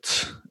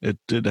effects it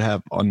did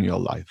have on your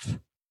life?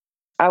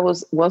 I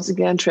was once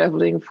again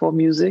traveling for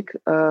music.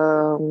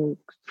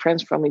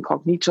 Friends from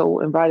Incognito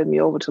invited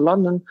me over to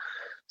London.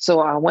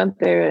 So I went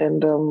there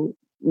and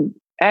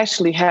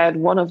actually had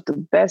one of the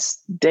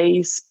best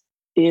days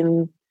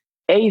in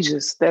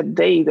ages. That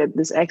day that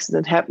this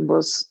accident happened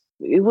was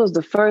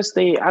the first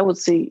day, I would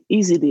say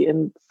easily,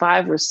 in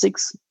 5 or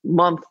 6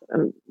 months.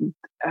 And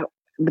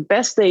the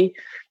best day.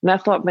 And I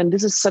thought, man,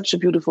 this is such a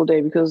beautiful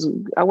day, because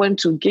I went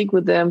to a gig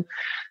with them.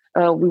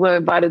 We were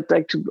invited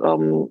like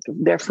to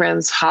their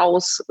friend's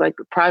house, like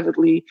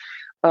privately.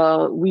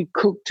 We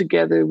cooked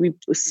together, we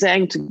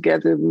sang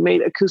together,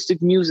 made acoustic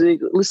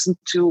music, listened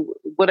to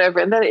whatever.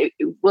 And then it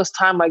was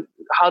time, like,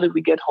 how did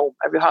we get home?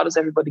 How does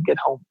everybody get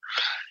home?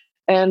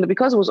 And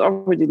because it was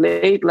already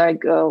late,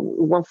 like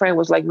one friend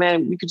was like, "Man,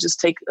 we could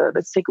just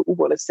let's take an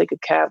Uber, let's take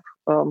a cab."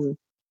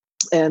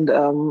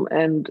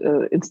 And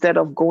instead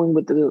of going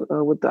with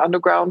the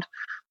underground,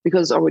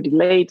 because it's already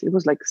late, it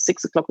was like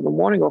 6 o'clock in the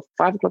morning or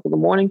 5 o'clock in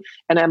the morning,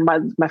 and then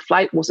my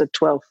flight was at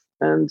 12.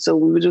 And so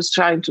we were just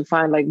trying to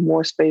find like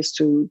more space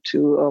to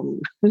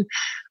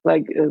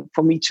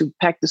for me to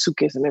pack the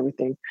suitcase and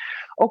everything.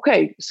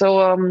 Okay, so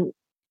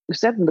we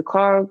sat in the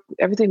car.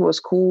 Everything was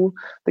cool.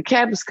 The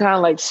cab is kind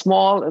of like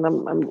small, and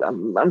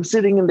I'm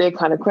sitting in there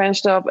kind of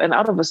cranched up. And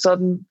out of a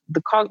sudden,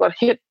 the car got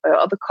hit by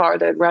another car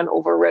that ran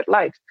over a red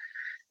light.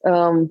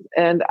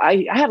 And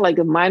I had like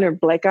a minor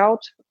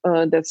blackout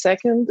that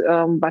second.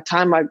 By the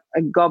time I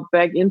got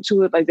back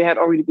into it, like they had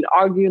already been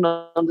arguing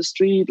on the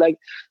street. Like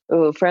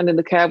a friend in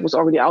the cab was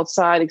already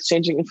outside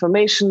exchanging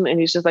information, and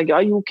he's just like,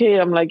 "Are you okay?"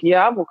 I'm like,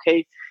 "Yeah, I'm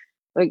okay."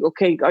 Like,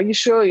 "Okay, are you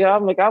sure?" "Yeah."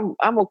 I'm like,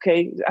 I'm okay.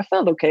 I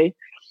felt okay.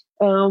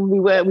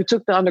 We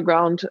took the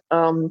underground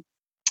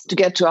to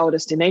get to our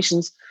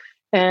destinations,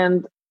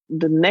 and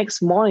the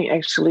next morning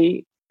actually.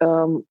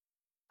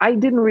 I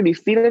didn't really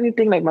feel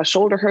anything. Like my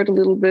shoulder hurt a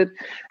little bit.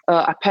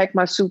 I packed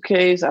my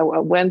suitcase. I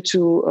went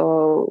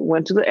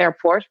to the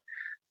airport.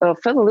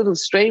 Felt a little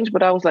strange,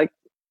 but I was like,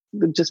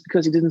 just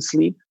because he didn't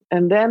sleep.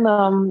 And then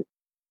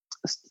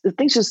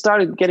things just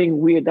started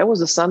getting weird. That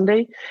was a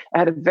Sunday. I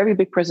had a very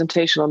big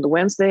presentation on the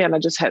Wednesday, and I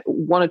just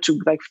wanted to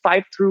like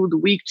fight through the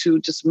week to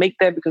just make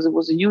that, because it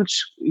was a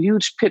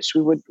huge pitch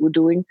we were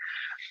doing.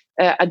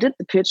 I did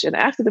the pitch, and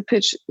after the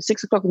pitch,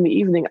 6 o'clock in the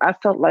evening, I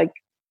felt like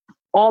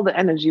all the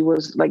energy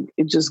was like,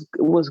 it just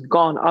was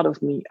gone out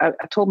of me. I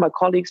told my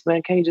colleagues,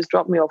 "Man, can you just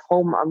drop me off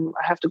home?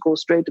 I have to go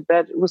straight to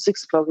bed." It was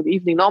 6 o'clock in the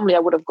evening. Normally I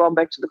would have gone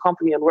back to the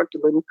company and worked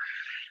a little,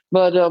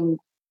 but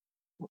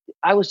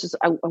I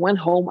went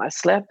home, I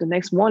slept. The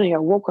next morning I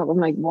woke up, I'm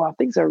like, wow,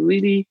 things are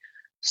really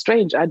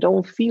strange. I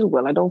don't feel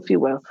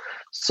well.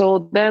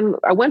 So then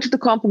I went to the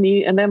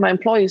company, and then my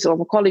employees or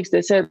my colleagues,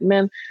 they said,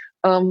 "Man,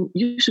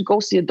 you should go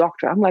see a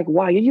doctor." I'm like,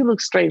 "Why? You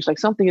look strange. Like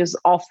something is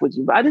off with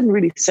you." But I didn't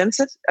really sense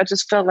it. I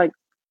just felt like,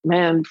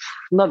 man,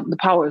 the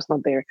power is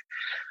not there.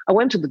 I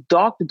went to the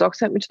doc. The doc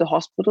sent me to the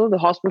hospital. The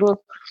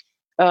hospital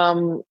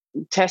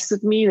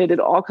tested me. They did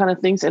all kind of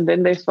things. And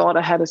then they thought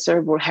I had a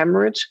cerebral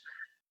hemorrhage,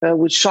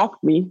 which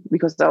shocked me,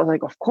 because I was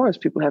like, of course,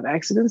 people have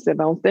accidents. They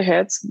bounce their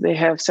heads. They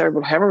have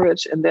cerebral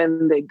hemorrhage, and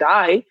then they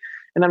die.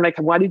 And I'm like,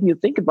 why didn't you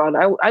think about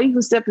it? I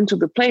even stepped into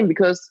the plane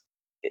because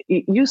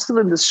you're still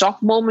in the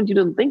shock moment. You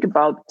didn't think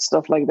about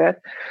stuff like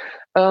that.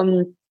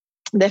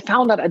 They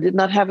found out I did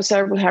not have a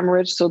cerebral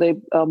hemorrhage, so they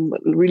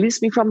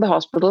released me from the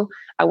hospital.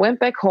 I went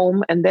back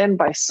home, and then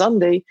by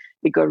Sunday,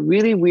 it got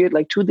really weird.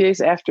 Like 2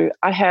 days after,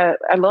 I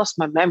lost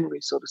my memory,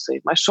 so to say,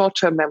 my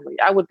short-term memory.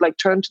 I would like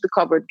turn to the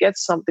cupboard, get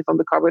something from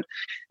the cupboard,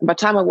 and by the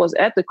time I was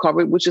at the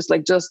cupboard, which is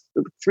like just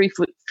 3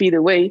 feet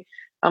away,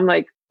 I'm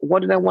like,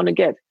 what did I want to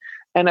get?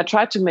 And I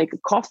tried to make a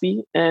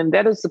coffee, and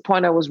that is the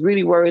point I was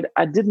really worried.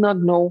 I did not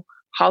know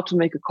how to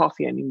make a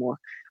coffee anymore.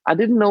 I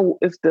didn't know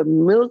if the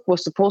milk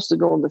was supposed to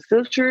go in the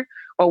filter,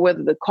 or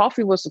whether the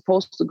coffee was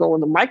supposed to go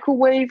in the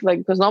microwave. Like,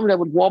 because normally I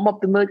would warm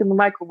up the milk in the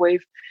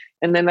microwave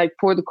and then like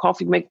pour the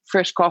coffee, make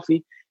fresh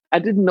coffee. I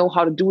didn't know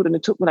how to do it. And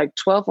it took me like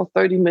 12 or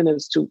 30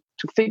 minutes to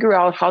figure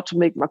out how to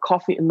make my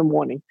coffee in the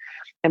morning.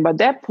 And by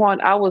that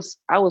point, I was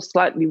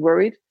slightly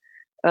worried.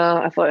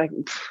 I thought, like,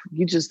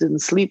 you just didn't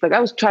sleep. Like, I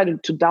was trying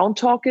to down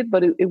talk it,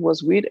 but it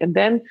was weird. And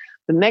then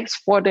the next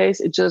 4 days,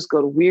 it just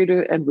got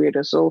weirder and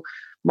weirder. So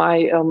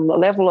my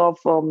level of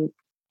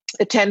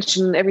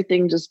attention,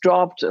 everything just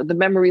dropped. The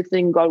memory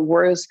thing got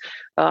worse.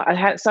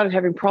 I started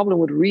having problem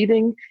with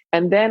reading,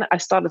 and then I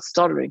started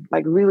stuttering,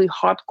 like really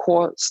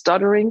hardcore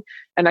stuttering,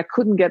 and I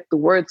couldn't get the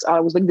words out.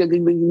 I was like,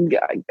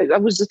 I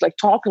was just like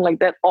talking like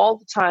that all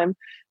the time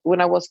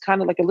when I was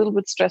kind of like a little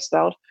bit stressed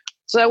out.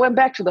 So I went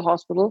back to the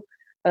hospital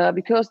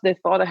because they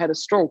thought I had a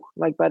stroke.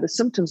 Like by the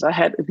symptoms I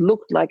had, it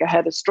looked like I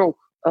had a stroke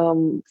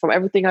from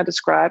everything I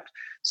described.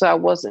 So I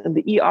was in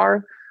the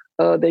ER.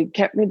 They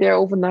kept me there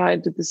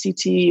overnight, did the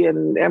CT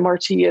and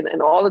MRT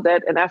and all of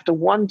that. And after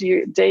 1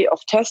 day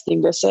of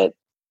testing, they said,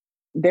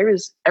 there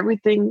is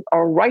everything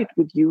all right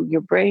with you,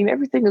 your brain,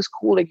 everything is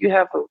cool. Like you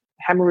have a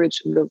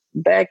hemorrhage in the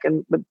back,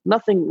 but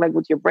nothing like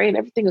with your brain,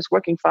 everything is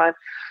working fine.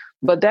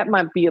 But that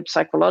might be a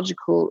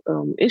psychological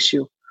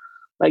issue.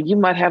 Like you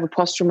might have a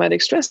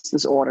post-traumatic stress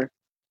disorder.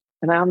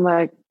 And I'm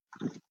like,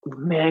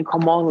 man,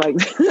 come on. Like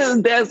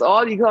that's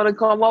all you're going to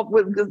come up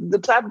with. The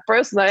type of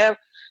person I am.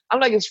 I'm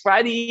like, it's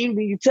Friday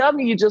evening. You tell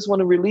me you just want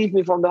to relieve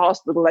me from the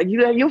hospital. Like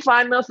you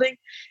find nothing.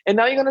 And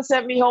now you're going to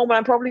send me home. And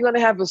I'm probably going to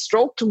have a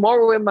stroke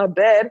tomorrow in my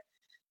bed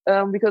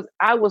because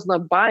I was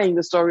not buying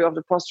the story of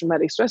the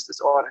post-traumatic stress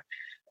disorder.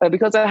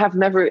 Because I have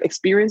never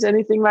experienced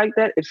anything like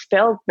that. It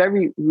felt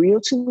very real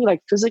to me,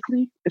 like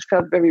physically, it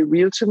felt very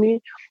real to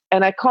me.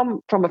 And I come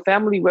from a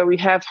family where we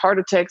have heart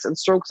attacks and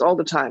strokes all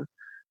the time.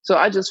 So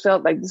I just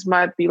felt like this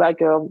might be like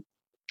a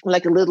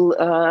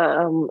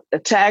little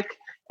attack,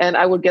 and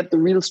I would get the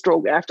real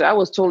stroke after. I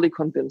was totally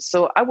convinced.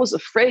 So I was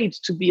afraid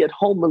to be at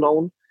home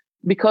alone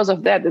because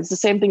of that, it's the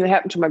same thing that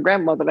happened to my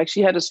grandmother. Like,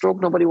 she had a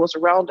stroke, nobody was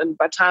around, and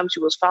by the time she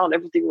was found,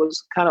 everything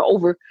was kind of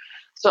over.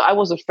 So I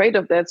was afraid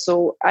of that.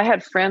 So I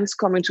had friends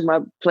coming to my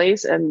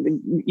place, and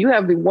you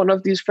have been one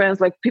of these friends.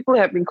 Like, people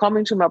have been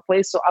coming to my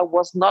place, so I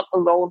was not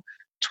alone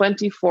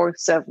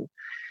 24/7.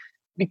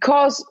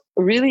 Because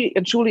really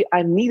and truly,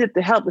 I needed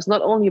the help. It's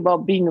not only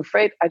about being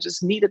afraid. I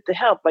just needed the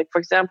help. Like, for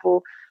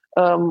example,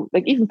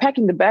 like even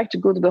packing the bag to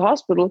go to the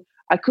hospital,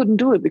 I couldn't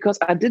do it because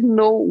I didn't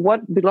know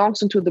what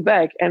belongs into the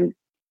bag. And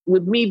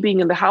with me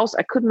being in the house,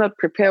 I could not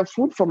prepare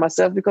food for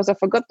myself because I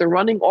forgot the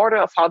running order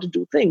of how to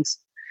do things.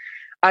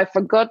 I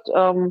forgot,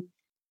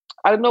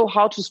 I don't know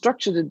how to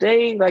structure the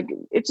day. Like,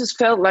 it just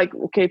felt like,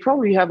 okay,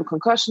 probably you have a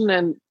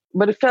concussion,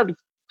 but it felt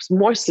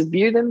more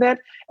severe than that.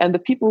 And the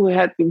people who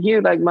had been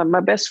here, like my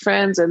best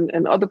friends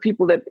and other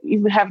people that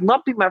even have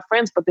not been my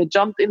friends, but they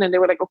jumped in and they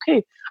were like,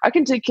 okay, I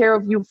can take care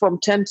of you from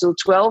 10 till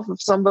 12 if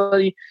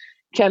somebody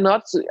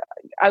cannot. So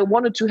I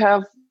wanted to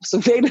have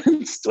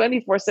surveillance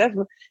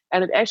 24/7,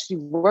 and it actually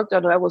worked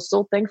out. And I was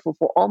so thankful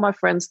for all my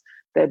friends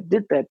that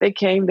did that. They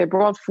came, they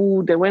brought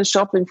food, they went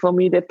shopping for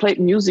me, they played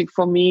music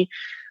for me.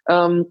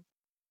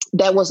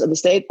 That was at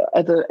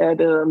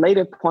a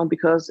later point,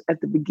 because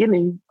at the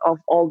beginning of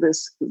all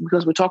this,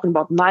 because we're talking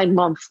about 9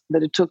 months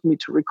that it took me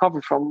to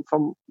recover from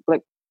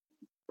like,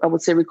 I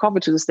would say, recover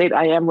to the state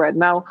I am right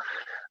now.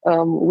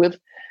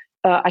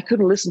 I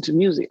couldn't listen to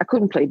music. I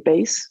couldn't play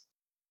bass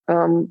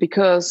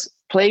because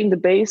playing the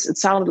bass, it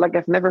sounded like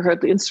I've never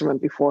heard the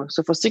instrument before.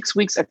 So for 6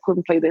 weeks, I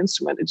couldn't play the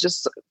instrument. It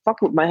just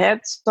fucked with my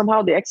head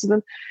somehow, the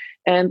accident,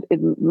 and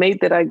it made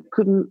that I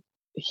couldn't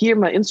hear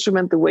my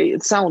instrument the way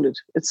it sounded.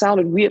 It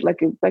sounded weird,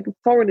 like a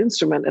foreign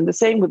instrument. And the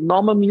same with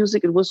normal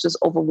music, it was just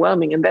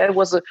overwhelming. And that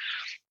was a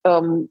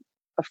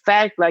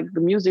fact, like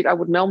the music I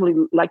would normally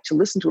like to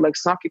listen to, like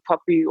Snarky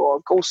Puppy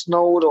or Ghost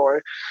Note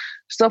or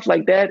stuff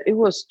like that. It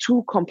was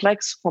too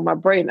complex for my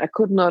brain. I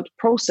could not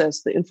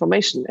process the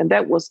information. And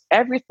that was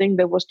everything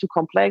that was too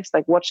complex,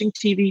 like watching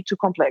TV, too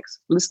complex,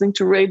 listening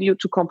to radio,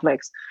 too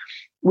complex,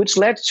 which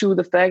led to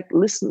the fact,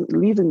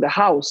 leaving the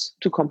house,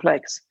 too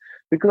complex.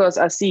 Because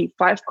I see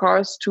 5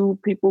 cars, 2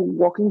 people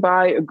walking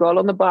by, a girl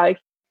on the bike,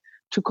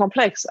 too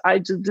complex. I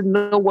just didn't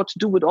know what to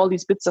do with all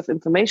these bits of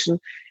information.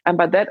 And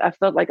by that, I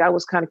felt like I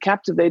was kind of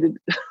captivated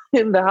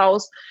in the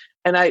house.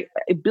 And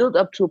it built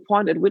up to a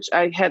point at which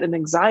I had an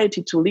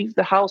anxiety to leave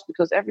the house,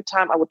 because every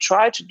time I would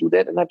try to do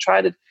that, and I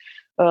tried it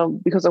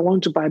because I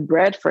wanted to buy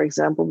bread, for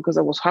example, because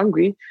I was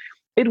hungry,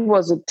 it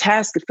was a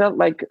task. It felt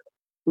like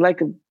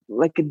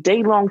a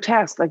day-long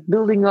task, like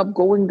building up,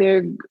 going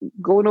there,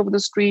 going over the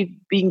street,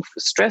 being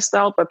stressed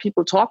out by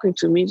people talking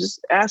to me, just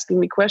asking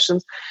me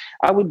questions.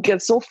 I would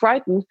get so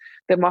frightened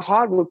that my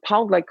heart would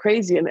pound like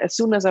crazy. And as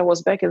soon as I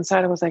was back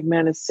inside, I was like,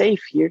 man, it's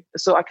safe here.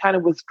 So I kind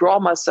of withdraw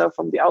myself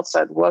from the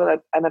outside world,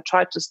 and I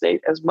tried to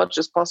stay as much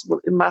as possible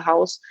in my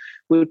house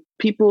with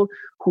people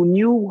who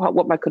knew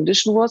what my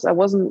condition was. I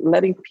wasn't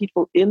letting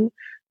people in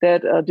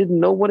that didn't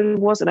know what it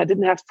was. And I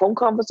didn't have phone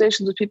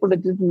conversations with people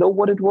that didn't know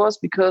what it was,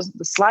 because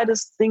the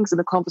slightest things in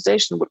the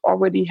conversation would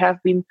already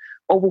have been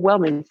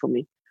overwhelming for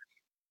me.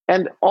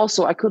 And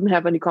also, I couldn't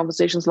have any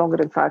conversations longer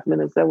than 5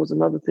 minutes. That was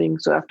another thing.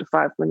 So after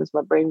 5 minutes,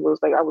 my brain was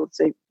like, I would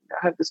say,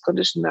 I have this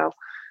condition now.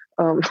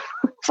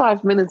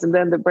 5 minutes, and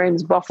then the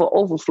brain's buffer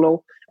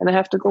overflow, and I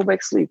have to go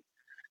back sleep.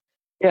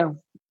 Yeah,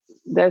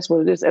 that's what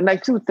it is. And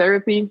like through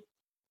therapy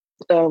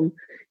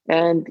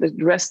and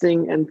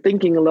resting and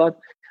thinking a lot,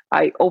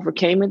 I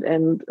overcame it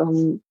and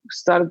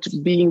started to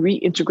being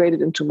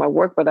reintegrated into my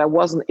work, but I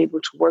wasn't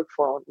able to work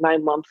for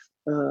 9 months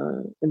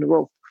in a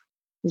row.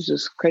 It's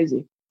just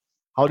crazy.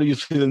 How do you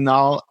feel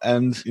now,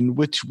 and in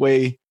which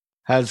way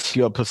has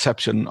your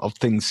perception of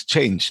things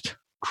changed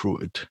through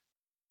it?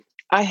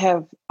 I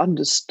have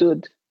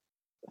understood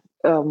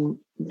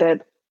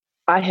that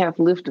I have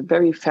lived a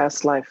very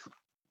fast life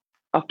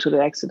up to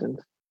the accident.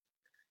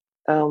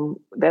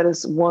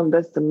 That's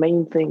the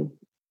main thing.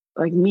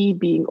 Like, me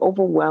being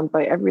overwhelmed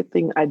by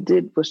everything I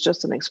did was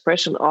just an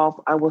expression of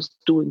I was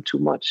doing too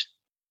much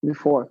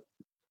before.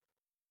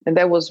 And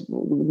that was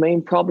the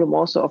main problem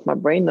also of my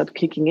brain not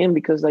kicking in,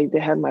 because they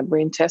had my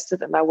brain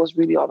tested, and I was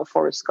really on a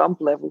Forrest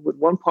Gump level with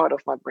one part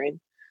of my brain,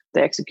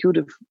 the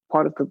executive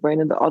part of the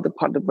brain, and the other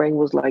part of the brain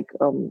was like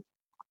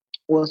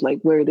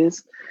where it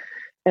is.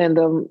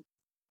 And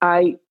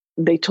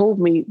they told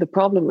me the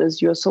problem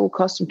is you're so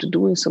accustomed to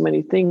doing so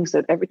many things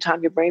that every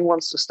time your brain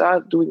wants to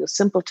start doing a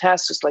simple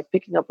task, just like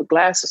picking up a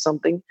glass or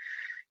something,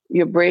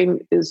 your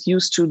brain is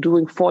used to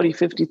doing 40,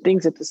 50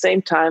 things at the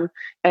same time,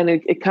 and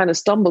it kind of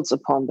stumbles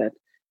upon that.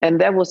 And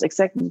that was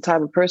exactly the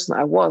type of person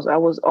I was. I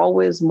was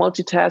always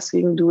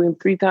multitasking, doing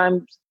 3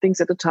 times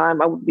things at a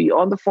time. I would be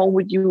on the phone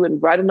with you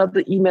and write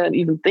another email and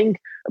even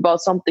think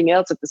about something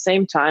else at the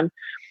same time.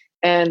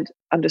 And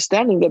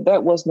understanding that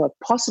that was not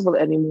possible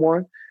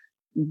anymore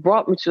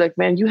brought me to like,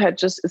 man,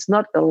 it's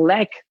not a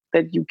lack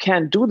that you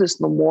can't do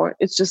this no more.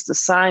 It's just a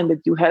sign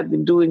that you have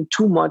been doing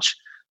too much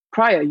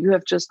prior. You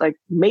have just like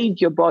made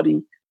your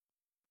body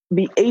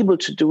be able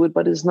to do it,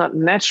 but it's not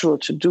natural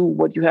to do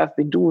what you have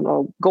been doing,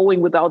 or going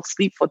without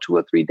sleep for 2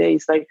 or 3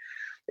 days. Like,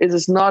 It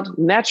is not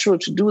natural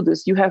to do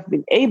this. You have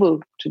been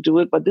able to do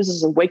it, but this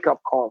is a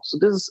wake-up call. So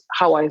this is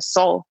how I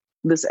saw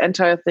this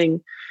entire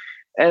thing,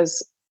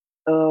 as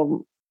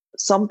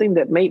something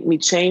that made me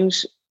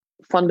change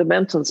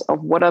fundamentals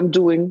of what I'm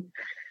doing.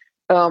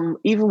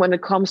 Even when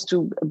it comes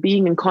to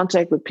being in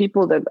contact with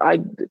people that I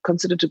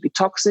consider to be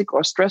toxic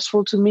or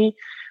stressful to me.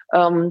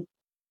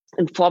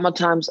 In former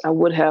times, I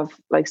would have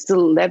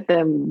still let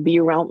them be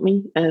around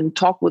me and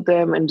talk with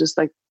them and just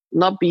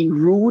not be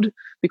rude,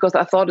 because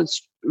I thought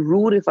it's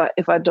rude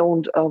if I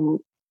don't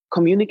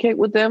communicate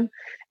with them.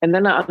 And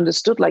then I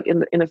understood,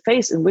 in a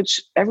phase in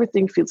which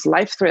everything feels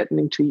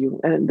life-threatening to you,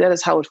 and that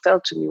is how it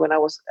felt to me when I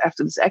was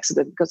after this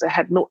accident, because I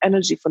had no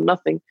energy for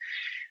nothing.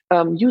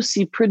 You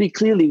see pretty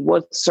clearly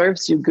what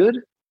serves you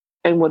good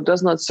and what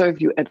does not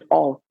serve you at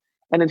all.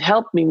 And it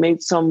helped me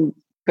make some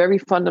very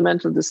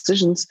fundamental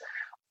decisions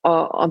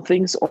on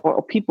things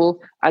or people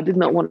I did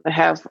not want to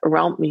have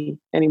around me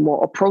anymore,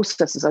 or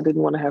processes I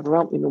didn't want to have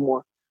around me no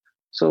more.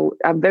 So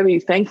I'm very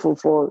thankful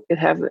for it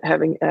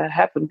having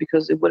happened,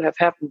 because it would have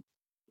happened.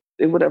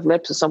 It would have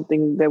led to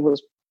something that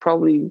was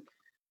probably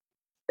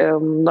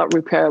not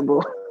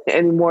repairable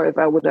anymore if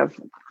I would have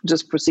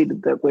just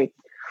proceeded that way.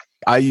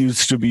 I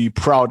used to be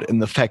proud in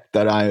the fact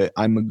that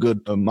I'm a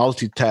good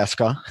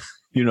multitasker,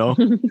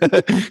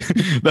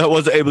 that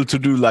was able to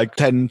do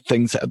 10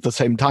 things at the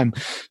same time.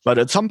 But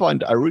at some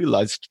point I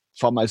realized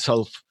for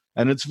myself,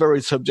 and it's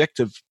very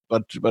subjective,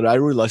 but I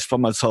realized for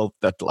myself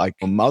that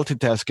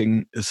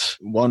multitasking is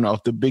one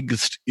of the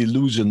biggest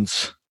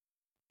illusions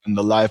in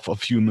the life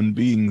of human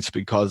beings,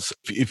 because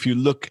if you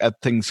look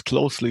at things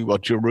closely,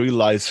 what you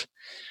realize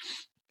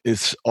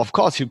is, of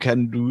course, you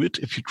can do it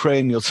if you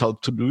train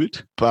yourself to do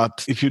it.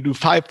 But if you do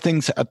 5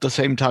 things at the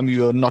same time,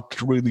 you are not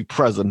really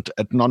present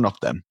at none of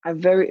them. I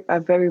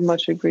very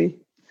much agree.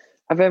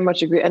 I very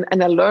much agree. And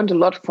I learned a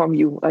lot from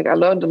you. I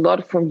learned a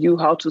lot from you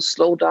how to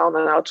slow down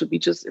and how to be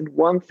just in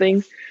one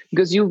thing,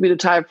 because you'd be the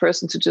type of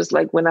person to just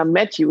when I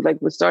met you,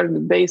 we're starting the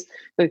base,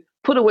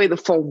 put away the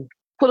phone.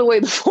 Put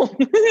away the phone.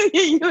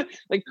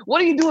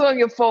 What are you doing on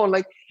your phone?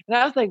 And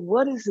I was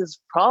what is this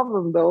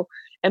problem though?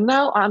 And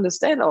now I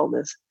understand all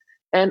this.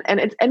 And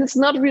it's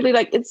not really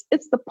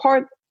it's the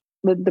part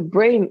that the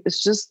brain is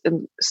just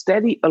in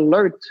steady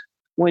alert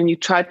when you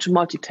try to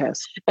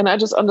multitask. And I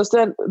just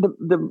understand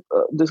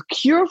the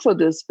cure for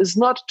this is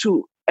not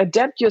to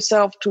adapt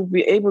yourself to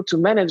be able to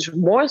manage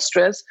more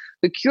stress.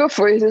 The cure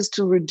for it is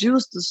to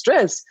reduce the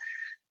stress.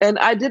 And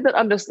I did not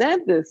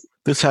understand this.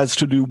 This has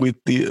to do with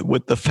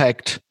the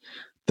fact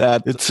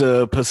that it's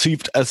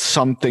perceived as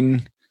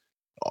something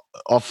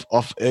of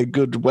a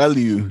good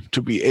value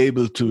to be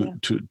able to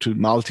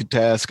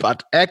multitask.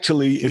 But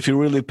actually, if you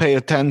really pay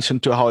attention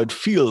to how it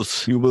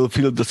feels, you will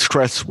feel the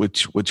stress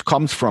which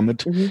comes from it.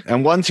 Mm-hmm.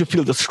 And once you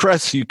feel the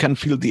stress, you can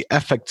feel the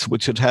effects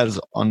which it has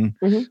on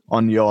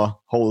your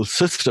whole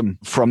system.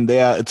 From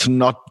there, it's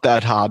not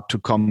that hard to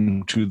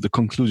come to the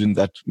conclusion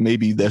that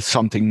maybe there's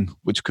something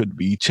which could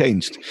be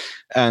changed.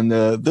 And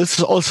this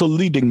is also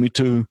leading me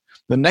to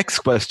the next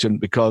question,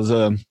 because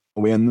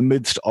we're in the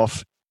midst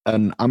of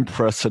an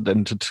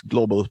unprecedented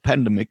global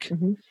pandemic.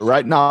 Mm-hmm.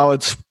 Right now,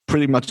 it's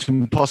pretty much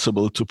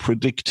impossible to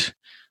predict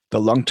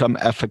the long-term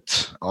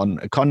effects on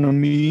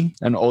economy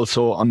and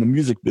also on the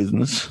music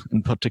business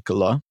in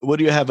particular. What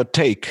do you have a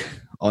take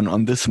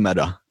on this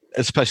matter,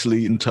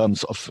 especially in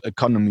terms of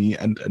economy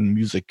and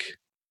music?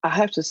 I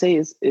have to say,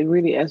 it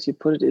really, as you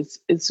put it,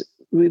 it's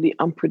really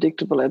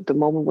unpredictable at the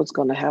moment what's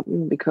going to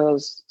happen,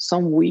 because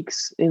some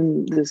weeks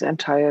in this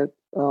entire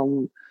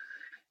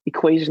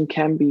equation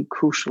can be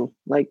crucial.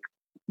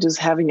 Just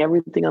having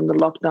everything under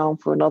lockdown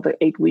for another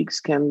 8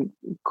 weeks can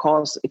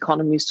cause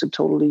economies to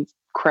totally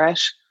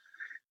crash.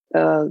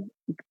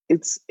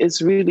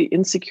 It's really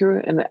insecure,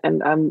 and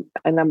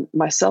I'm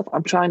myself.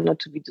 I'm trying not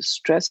to be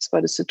distressed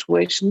by the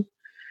situation,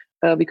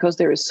 because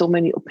there is so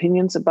many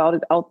opinions about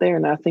it out there,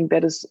 and I think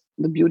that is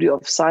the beauty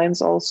of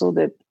science also,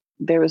 that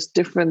there is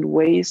different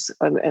ways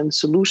and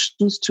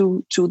solutions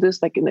to this,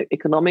 in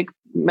economic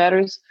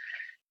matters,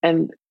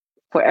 and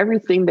for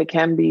everything that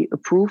can be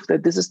approved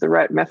that this is the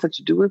right method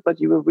to do it, but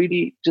you will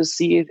really just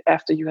see it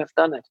after you have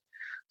done it.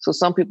 So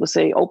some people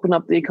say, open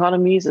up the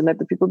economies and let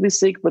the people be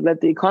sick, but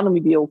let the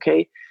economy be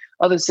okay.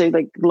 Others say,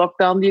 lock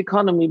down the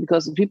economy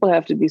because the people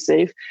have to be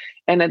safe.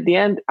 And at the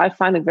end, I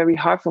find it very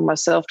hard for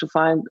myself to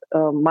find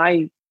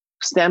my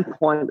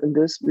standpoint in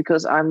this,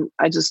 because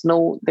I just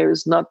know there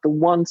is not the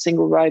one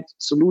single right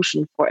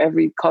solution for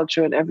every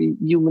culture and every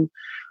human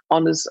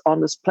on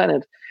this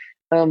planet.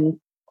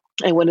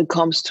 And when it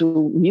comes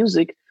to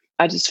music,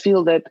 I just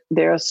feel that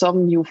there are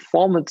some new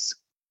formats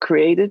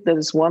created. That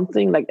is one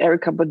thing, like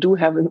Erykah Badu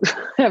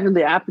having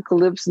the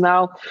Apocalypse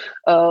now,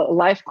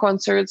 live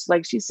concerts.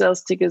 She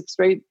sells tickets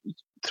straight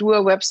through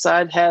her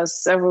website,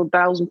 has several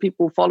thousand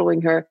people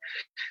following her,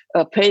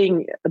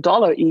 paying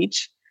 $1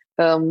 each,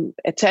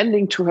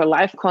 attending to her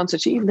live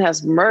concert. She even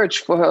has merch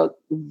for her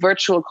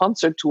virtual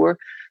concert tour.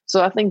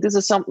 So I think this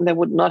is something that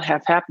would not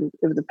have happened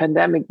if the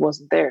pandemic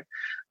wasn't there.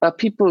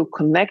 People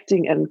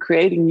connecting and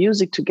creating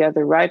music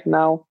together right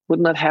now would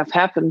not have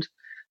happened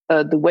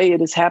the way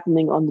it is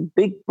happening on the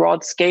big,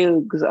 broad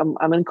scale, because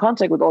I'm in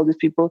contact with all these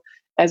people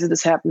as it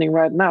is happening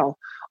right now.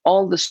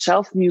 All the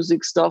shelf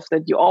music stuff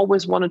that you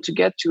always wanted to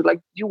get to, like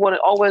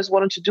always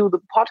wanted to do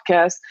the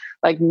podcast.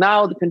 Like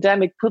now, the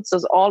pandemic puts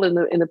us all in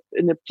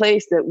a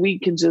place that we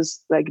can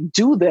just like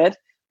do that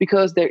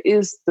because there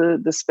is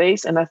the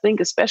space. And I think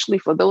especially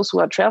for those who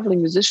are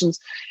traveling musicians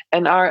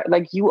and are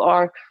like you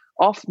are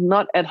often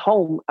not at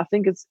home, I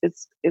think it's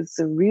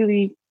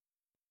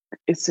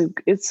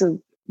a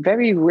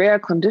very rare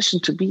condition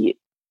to be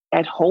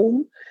at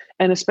home,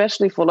 and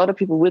especially for a lot of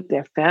people with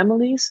their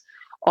families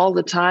all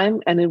the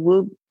time. And it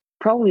will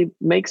probably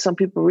make some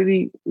people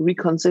really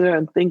reconsider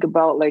and think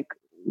about like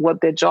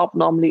what their job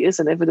normally is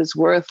and if it is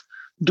worth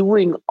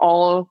doing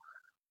all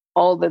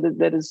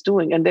that is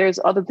doing. And there's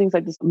other things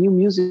like this new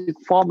music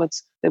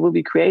formats that will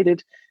be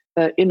created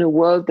in a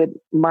world that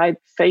might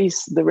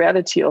face the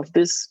reality of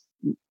this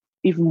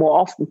even more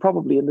often,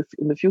 probably in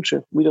the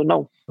future. We don't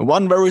know.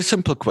 One very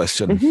simple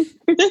question.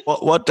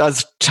 What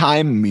does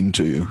time mean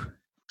to you?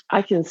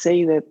 I can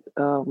say that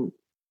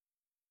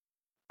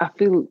I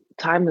feel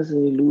time is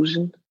an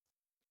illusion.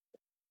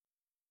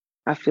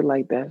 I feel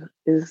like that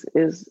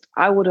is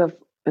I would have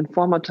in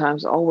former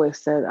times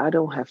always said, I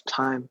don't have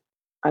time.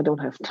 I don't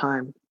have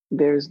time.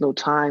 There is no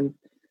time.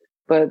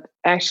 But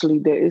actually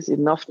there is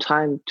enough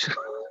time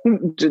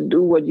to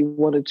do what you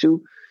want to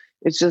do.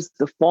 It's just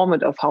the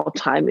format of how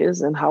time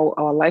is and how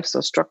our lives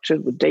are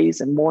structured with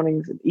days and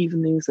mornings and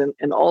evenings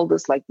and all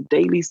this, like the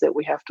dailies that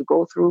we have to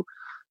go through.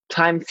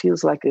 Time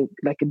feels like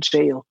a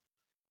jail.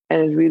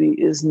 And it really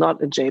is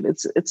not a jail.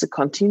 It's a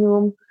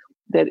continuum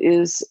that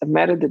is a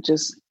matter that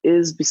just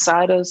is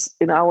beside us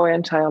in our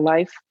entire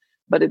life,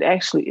 but it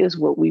actually is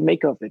what we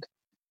make of it.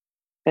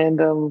 And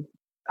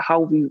how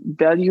we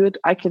value it,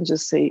 I can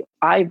just say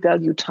I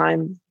value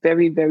time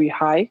very, very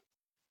high.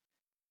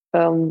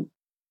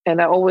 And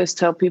I always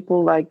tell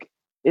people like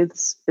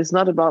it's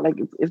not about like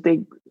if they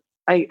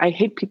I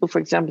hate people, for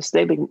example,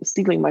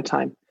 stealing my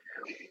time.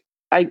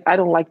 I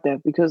don't like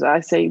that because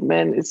I say,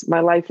 man, it's my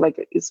life,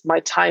 like it's my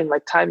time.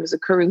 Like time is a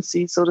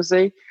currency, so to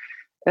say,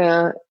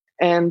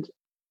 and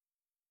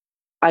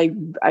I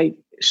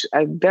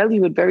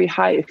value it very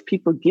high if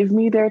people give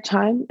me their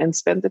time and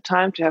spend the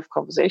time to have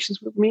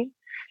conversations with me,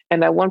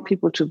 and I want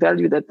people to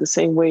value that the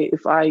same way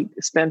if I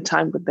spend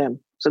time with them.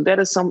 So that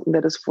is something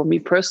that is for me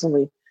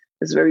personally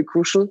is very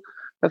crucial.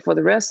 But for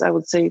the rest, I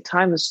would say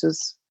time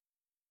is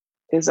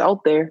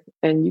out there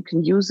and you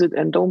can use it,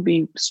 and don't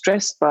be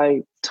stressed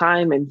by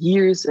time and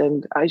years.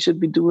 And I should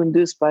be doing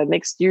this by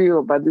next year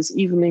or by this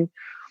evening.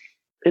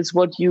 It's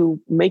what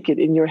you make it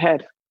in your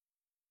head.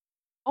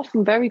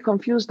 Often very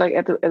confused. Like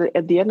at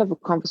the end of a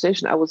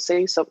conversation, I would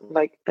say something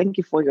like, "Thank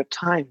you for your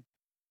time,"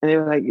 and they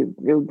were like,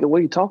 "What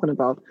are you talking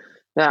about?"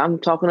 Now I'm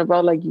talking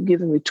about like you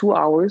giving me 2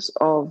 hours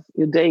of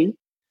your day,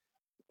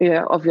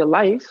 of your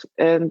life,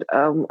 and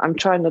I'm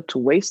trying not to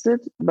waste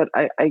it, but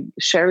I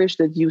cherish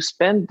that you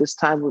spend this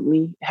time with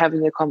me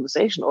having a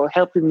conversation or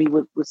helping me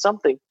with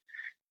something.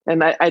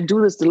 And I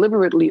do this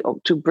deliberately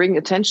to bring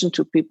attention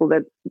to people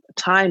that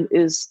time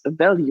is a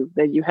value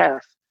that you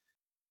have.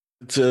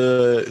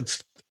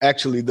 It's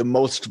actually the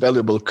most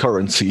valuable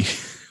currency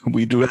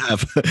we do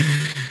have.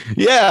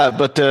 Yeah,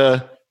 but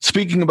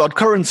speaking about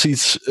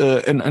currencies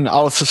in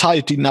our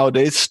society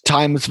nowadays,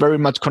 time is very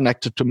much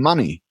connected to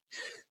money.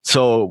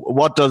 So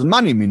what does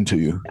money mean to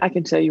you? I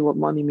can tell you what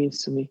money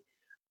means to me.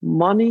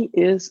 Money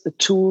is a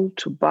tool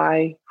to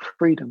buy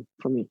freedom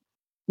for me,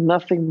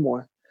 nothing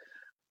more.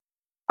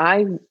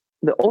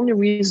 The only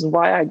reason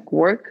why I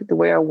work the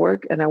way I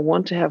work and I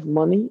want to have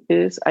money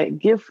is I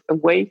give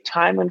away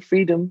time and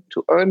freedom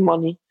to earn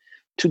money,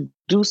 to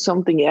do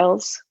something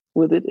else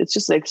with it. It's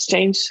just an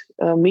exchange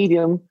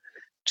medium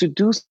to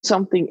do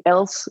something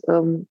else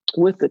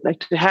with it, like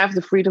to have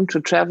the freedom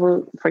to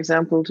travel, for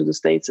example, to the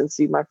States and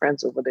see my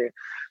friends over there,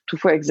 to,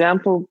 for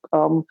example,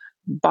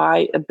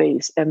 buy a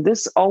bass. And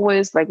this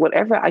always, like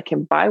whatever I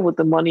can buy with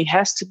the money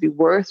has to be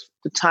worth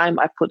the time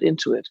I put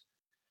into it.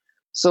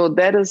 So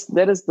that is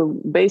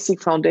the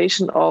basic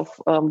foundation of,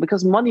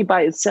 because money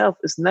by itself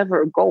is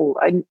never a goal.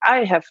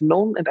 I have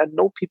known, and I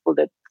know people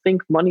that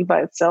think money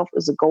by itself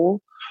is a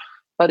goal,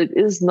 but it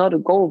is not a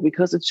goal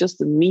because it's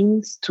just a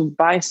means to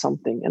buy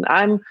something. And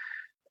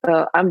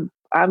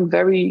I'm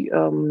very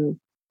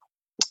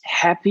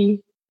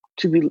happy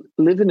to be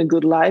living a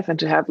good life and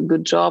to have a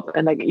good job.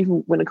 And like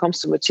even when it comes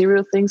to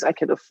material things, I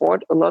can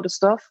afford a lot of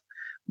stuff,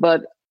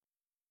 but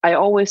I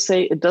always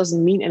say it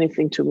doesn't mean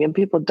anything to me. And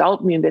people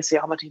doubt me and they say,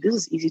 "Oh, Matti, this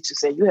is easy to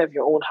say. You have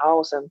your own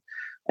house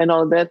and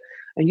all of that,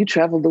 and you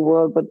travel the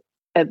world." But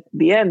at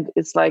the end,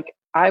 it's like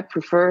I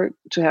prefer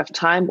to have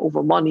time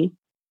over money.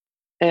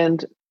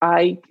 And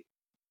I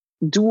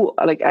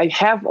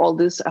have all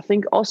this, I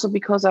think also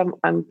because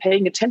I'm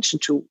paying attention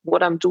to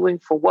what I'm doing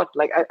for what.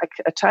 Like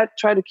I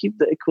try to keep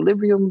the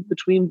equilibrium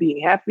between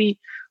being happy,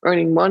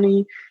 earning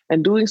money,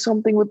 and doing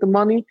something with the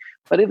money.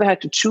 But if I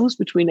had to choose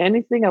between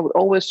anything, I would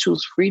always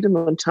choose freedom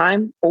and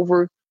time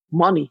over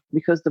money,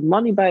 because the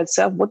money by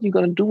itself, what are you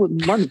going to do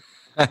with money?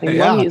 And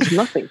Yeah. money is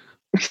nothing.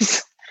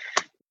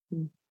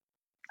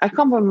 I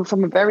come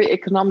from a very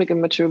economic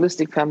and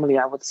materialistic family,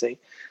 I would say.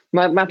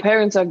 My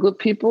parents are good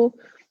people,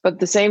 but at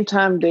the same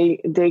time,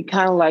 they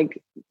kind of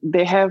like,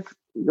 they have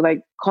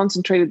like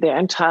concentrated their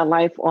entire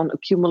life on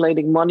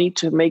accumulating money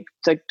to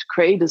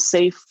create a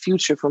safe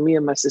future for me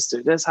and my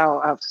sister. That's how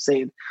I have to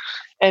say it.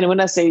 And when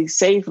I say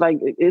safe, like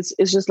it's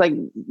just like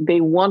they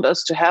want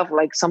us to have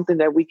like something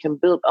that we can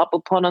build up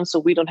upon, and so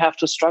we don't have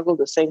to struggle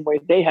the same way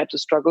they had to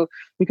struggle,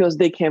 because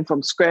they came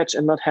from scratch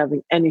and not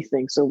having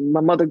anything. So my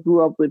mother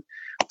grew up with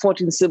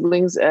 14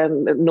 siblings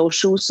and no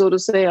shoes, so to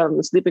say.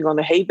 I'm sleeping on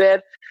a hay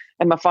bed.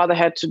 And my father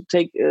had to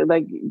take,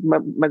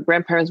 my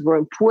grandparents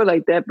weren't poor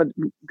like that, but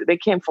they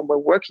came from a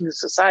working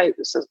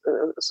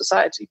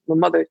society. My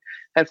mother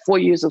had 4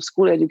 years of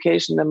school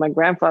education, and my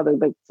grandfather,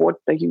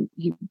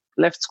 he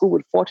left school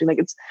with 14.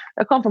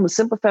 I come from a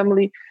simple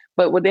family,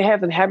 but what they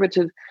have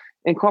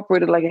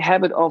incorporated like a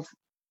habit of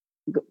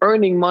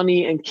earning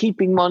money and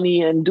keeping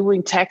money and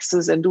doing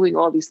taxes and doing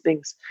all these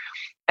things.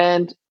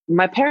 And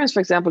my parents, for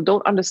example,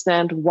 don't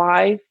understand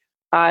why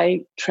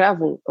I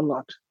travel a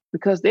lot,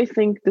 because they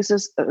think this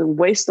is a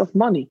waste of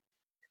money.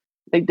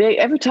 Like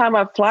every time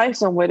I fly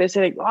somewhere, they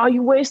say like, "Oh,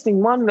 you're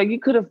wasting money. Like you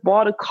could have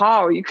bought a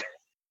car."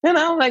 And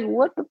I'm like,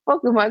 "What the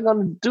fuck am I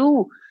gonna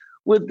do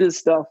with this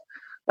stuff?"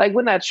 Like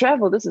when I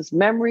travel, this is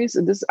memories,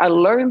 and I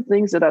learn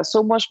things that are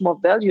so much more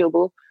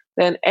valuable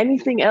than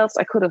anything else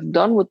I could have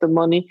done with the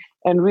money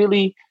and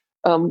really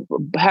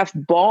have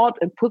bought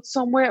and put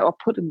somewhere or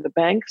put in the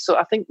bank. So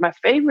I think my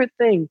favorite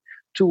thing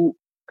to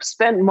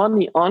spend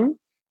money on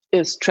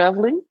is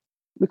traveling,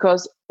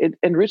 because it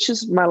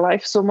enriches my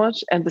life so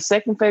much. And the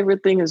second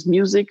favorite thing is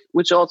music,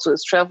 which also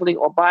is traveling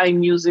or buying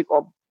music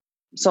or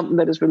something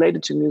that is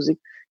related to music,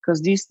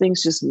 because these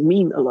things just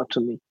mean a lot to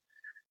me.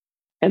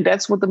 And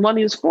that's what the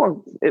money is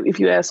for. If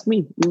you ask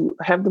me, you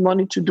have the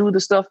money to do the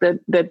stuff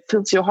that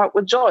fills your heart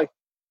with joy.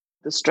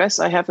 The stress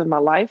I have in my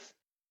life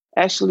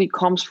actually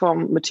comes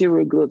from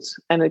material goods,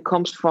 and it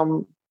comes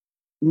from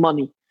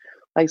money.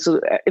 Like,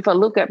 so if I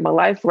look at my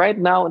life right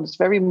now in this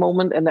very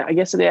moment, and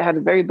yesterday I had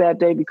a very bad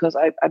day because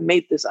I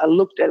made this, I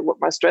looked at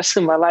what my stress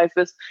in my life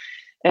is,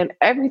 and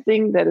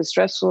everything that is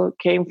stressful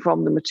came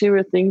from the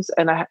material things,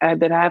 and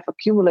that I have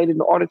accumulated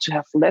in order to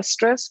have less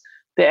stress.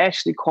 They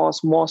actually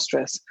cause more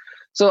stress.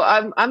 So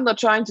I'm not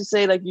trying to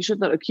say like you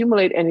should not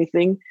accumulate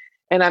anything.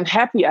 And I'm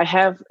happy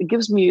it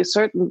gives me a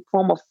certain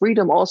form of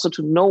freedom also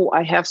to know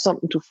I have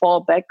something to fall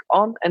back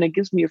on, and it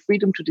gives me a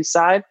freedom to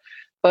decide.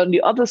 But on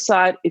the other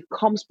side, it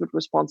comes with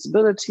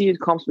responsibility.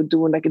 It comes with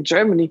doing like in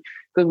Germany,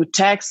 with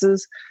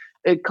taxes.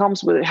 It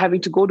comes with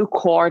having to go to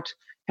court,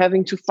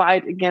 having to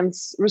fight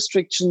against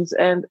restrictions.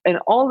 And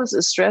all this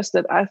is stress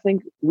that I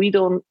think we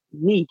don't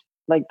need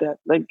like that.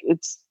 Like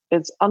it's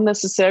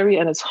unnecessary,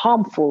 and it's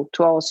harmful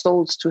to our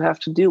souls to have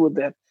to deal with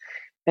that.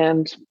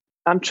 And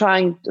I'm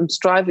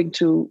striving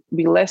to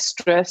be less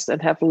stressed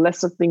and have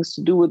less of things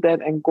to do with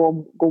that, and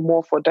go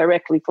more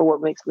directly for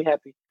what makes me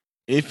happy.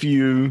 If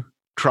you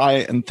try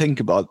and think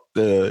about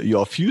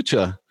your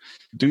future,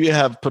 do you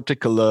have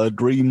particular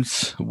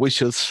dreams,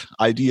 wishes,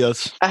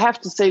 ideas? I have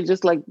to say,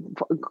 just like,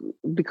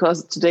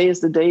 because today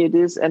is the day it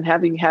is, and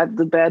having had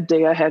the bad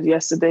day I had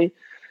yesterday,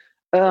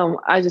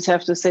 I just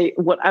have to say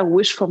what I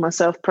wish for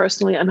myself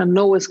personally, and I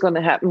know it's going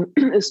to happen,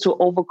 is to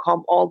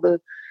overcome all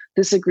the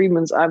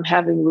disagreements I'm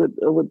having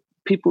with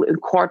people in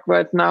court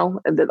right now,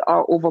 and that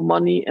are over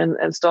money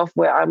and stuff,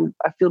 where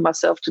I feel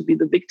myself to be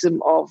the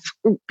victim of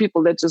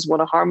people that just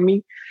want to harm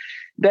me.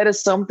 That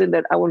is something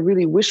that I would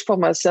really wish for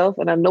myself,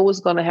 and I know it's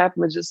going to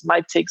happen. It just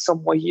might take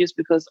some more years,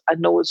 because I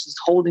know it's just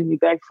holding me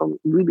back from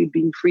really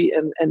being free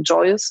and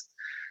joyous.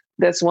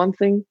 That's one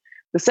thing.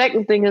 The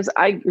second thing is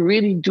I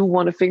really do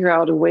want to figure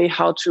out a way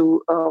how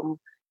to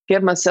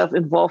get myself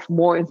involved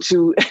more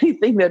into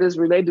anything that is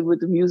related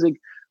with the music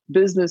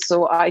business,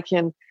 so I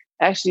can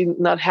actually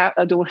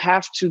I don't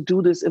have to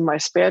do this in my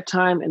spare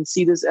time and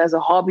see this as a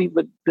hobby,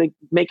 but like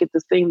make it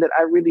the thing that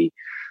I really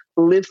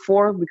live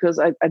for, because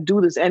I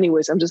do this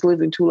anyways. I'm just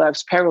living two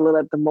lives parallel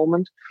at the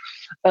moment.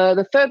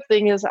 The third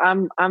thing is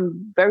I'm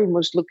very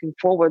much looking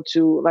forward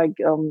to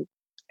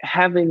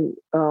having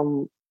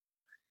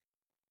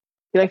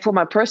like for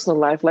my personal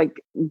life, like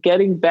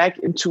getting back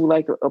into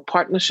like a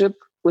partnership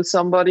with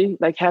somebody,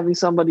 like having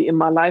somebody in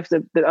my life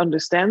that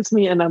understands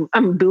me, and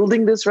I'm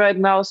building this right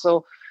now.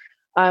 So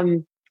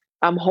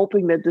I'm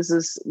hoping that this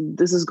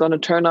is going to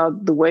turn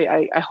out the way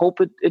I hope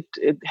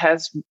it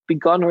has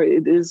begun, or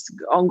it is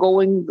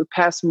ongoing the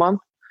past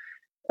month,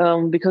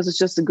 because it's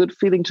just a good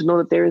feeling to know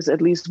that there is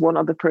at least one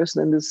other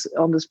person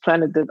on this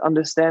planet that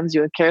understands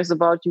you and cares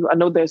about you. I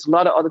know there's a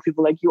lot of other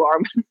people like you,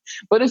 Armin,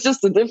 but it's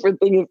just a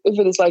different thing if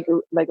it is like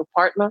a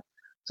partner.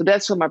 So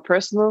that's for my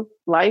personal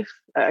life.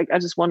 I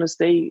just want to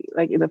stay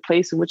like in a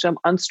place in which I'm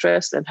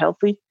unstressed and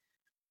healthy.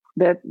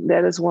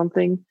 That is one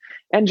thing.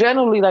 And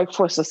generally, like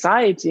for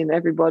society and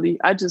everybody,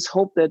 I just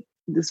hope that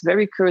this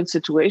very current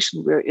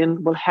situation we're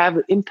in will have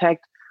an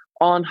impact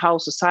on how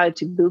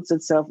society builds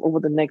itself over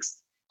the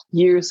next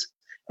years,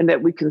 and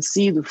that we can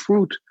see the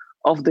fruit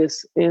of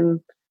this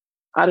in,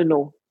 I don't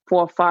know,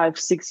 4, 5,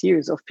 6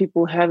 years of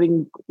people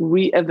having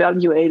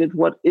reevaluated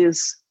what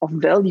is of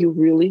value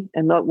really,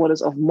 and not what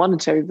is of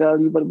monetary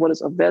value, but what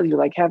is of value,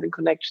 like having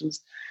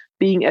connections,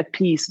 being at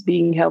peace,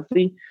 being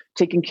healthy,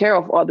 taking care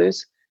of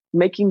others,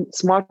 making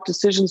smart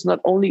decisions, not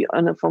only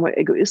from an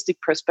egoistic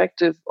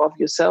perspective of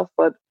yourself,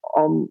 but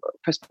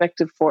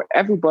perspective for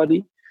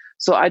everybody.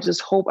 So I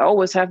just hope, I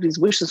always have these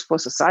wishes for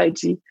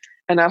society,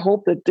 and I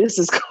hope that this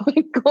is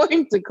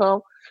going to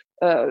come,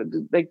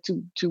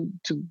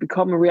 to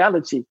become a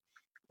reality.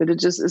 That it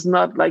just is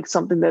not like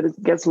something that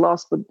it gets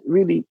lost, but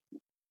really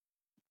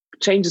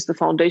changes the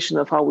foundation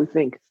of how we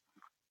think.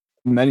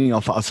 Many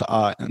of us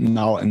are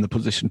now in the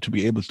position to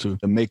be able to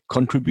make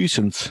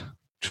contributions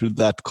to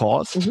that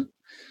cause. Mm-hmm.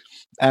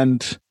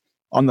 And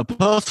on the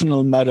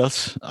personal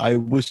matters, I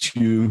wish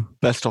you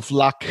best of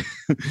luck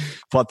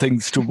for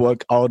things to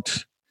work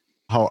out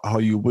how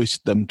you wish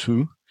them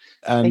to.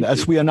 And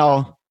as we are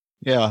now,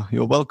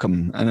 you're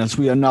welcome. And as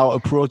we are now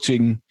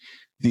approaching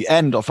the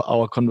end of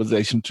our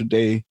conversation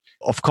today,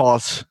 of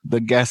course, the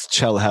guest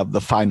shall have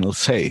the final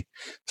say.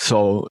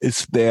 So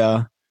is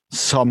there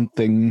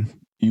something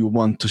you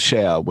want to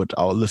share with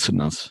our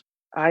listeners?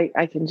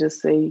 I can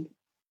just say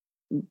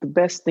the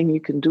best thing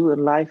you can do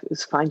in life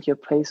is find your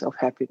place of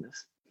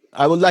happiness.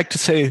 I would like to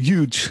say a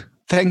huge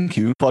thank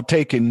you for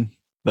taking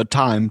the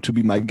time to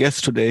be my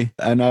guest today.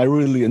 And I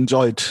really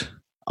enjoyed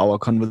our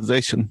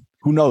conversation.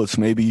 Who knows,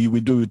 maybe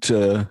we do it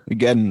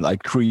again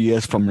like 3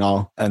 years from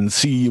now and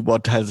see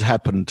what has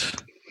happened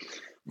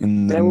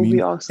that would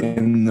be awesome.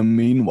 In the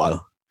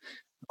meanwhile.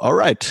 All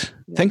right.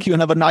 Yeah. Thank you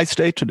and have a nice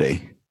day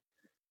today.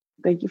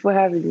 Thank you for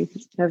having me.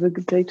 Have a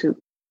good day too.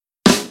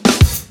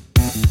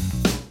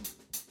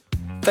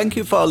 Thank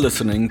you for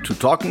listening to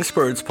Talking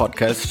Spirits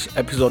Podcast,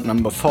 episode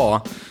number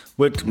 4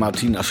 with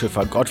Martina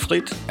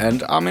Schiffer-Gottfried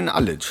and Armin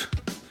Alic.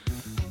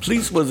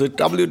 Please visit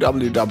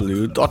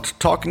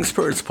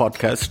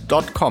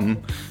www.talkingspiritspodcast.com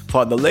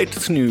for the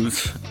latest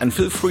news, and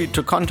feel free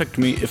to contact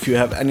me if you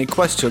have any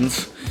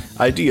questions,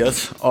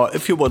 ideas, or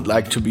if you would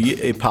like to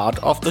be a part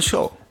of the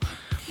show.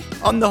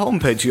 On the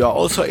homepage you are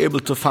also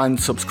able to find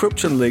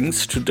subscription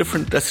links to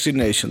different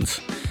destinations,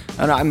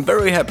 and I'm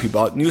very happy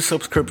about new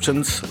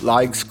subscriptions,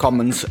 likes,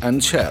 comments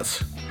and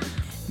shares.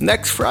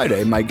 Next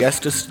Friday my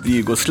guest is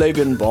the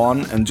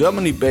Yugoslavian-born and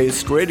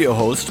Germany-based radio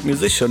host,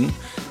 musician,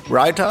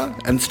 writer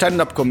and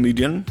stand-up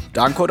comedian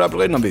Danko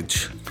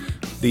Dobrenovic.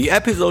 The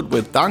episode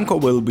with Danko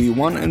will be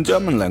one in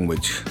German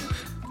language.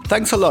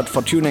 Thanks a lot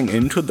for tuning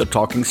in to the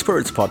Talking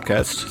Spirits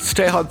podcast.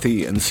 Stay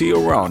healthy and see you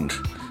around.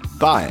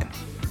 Bye.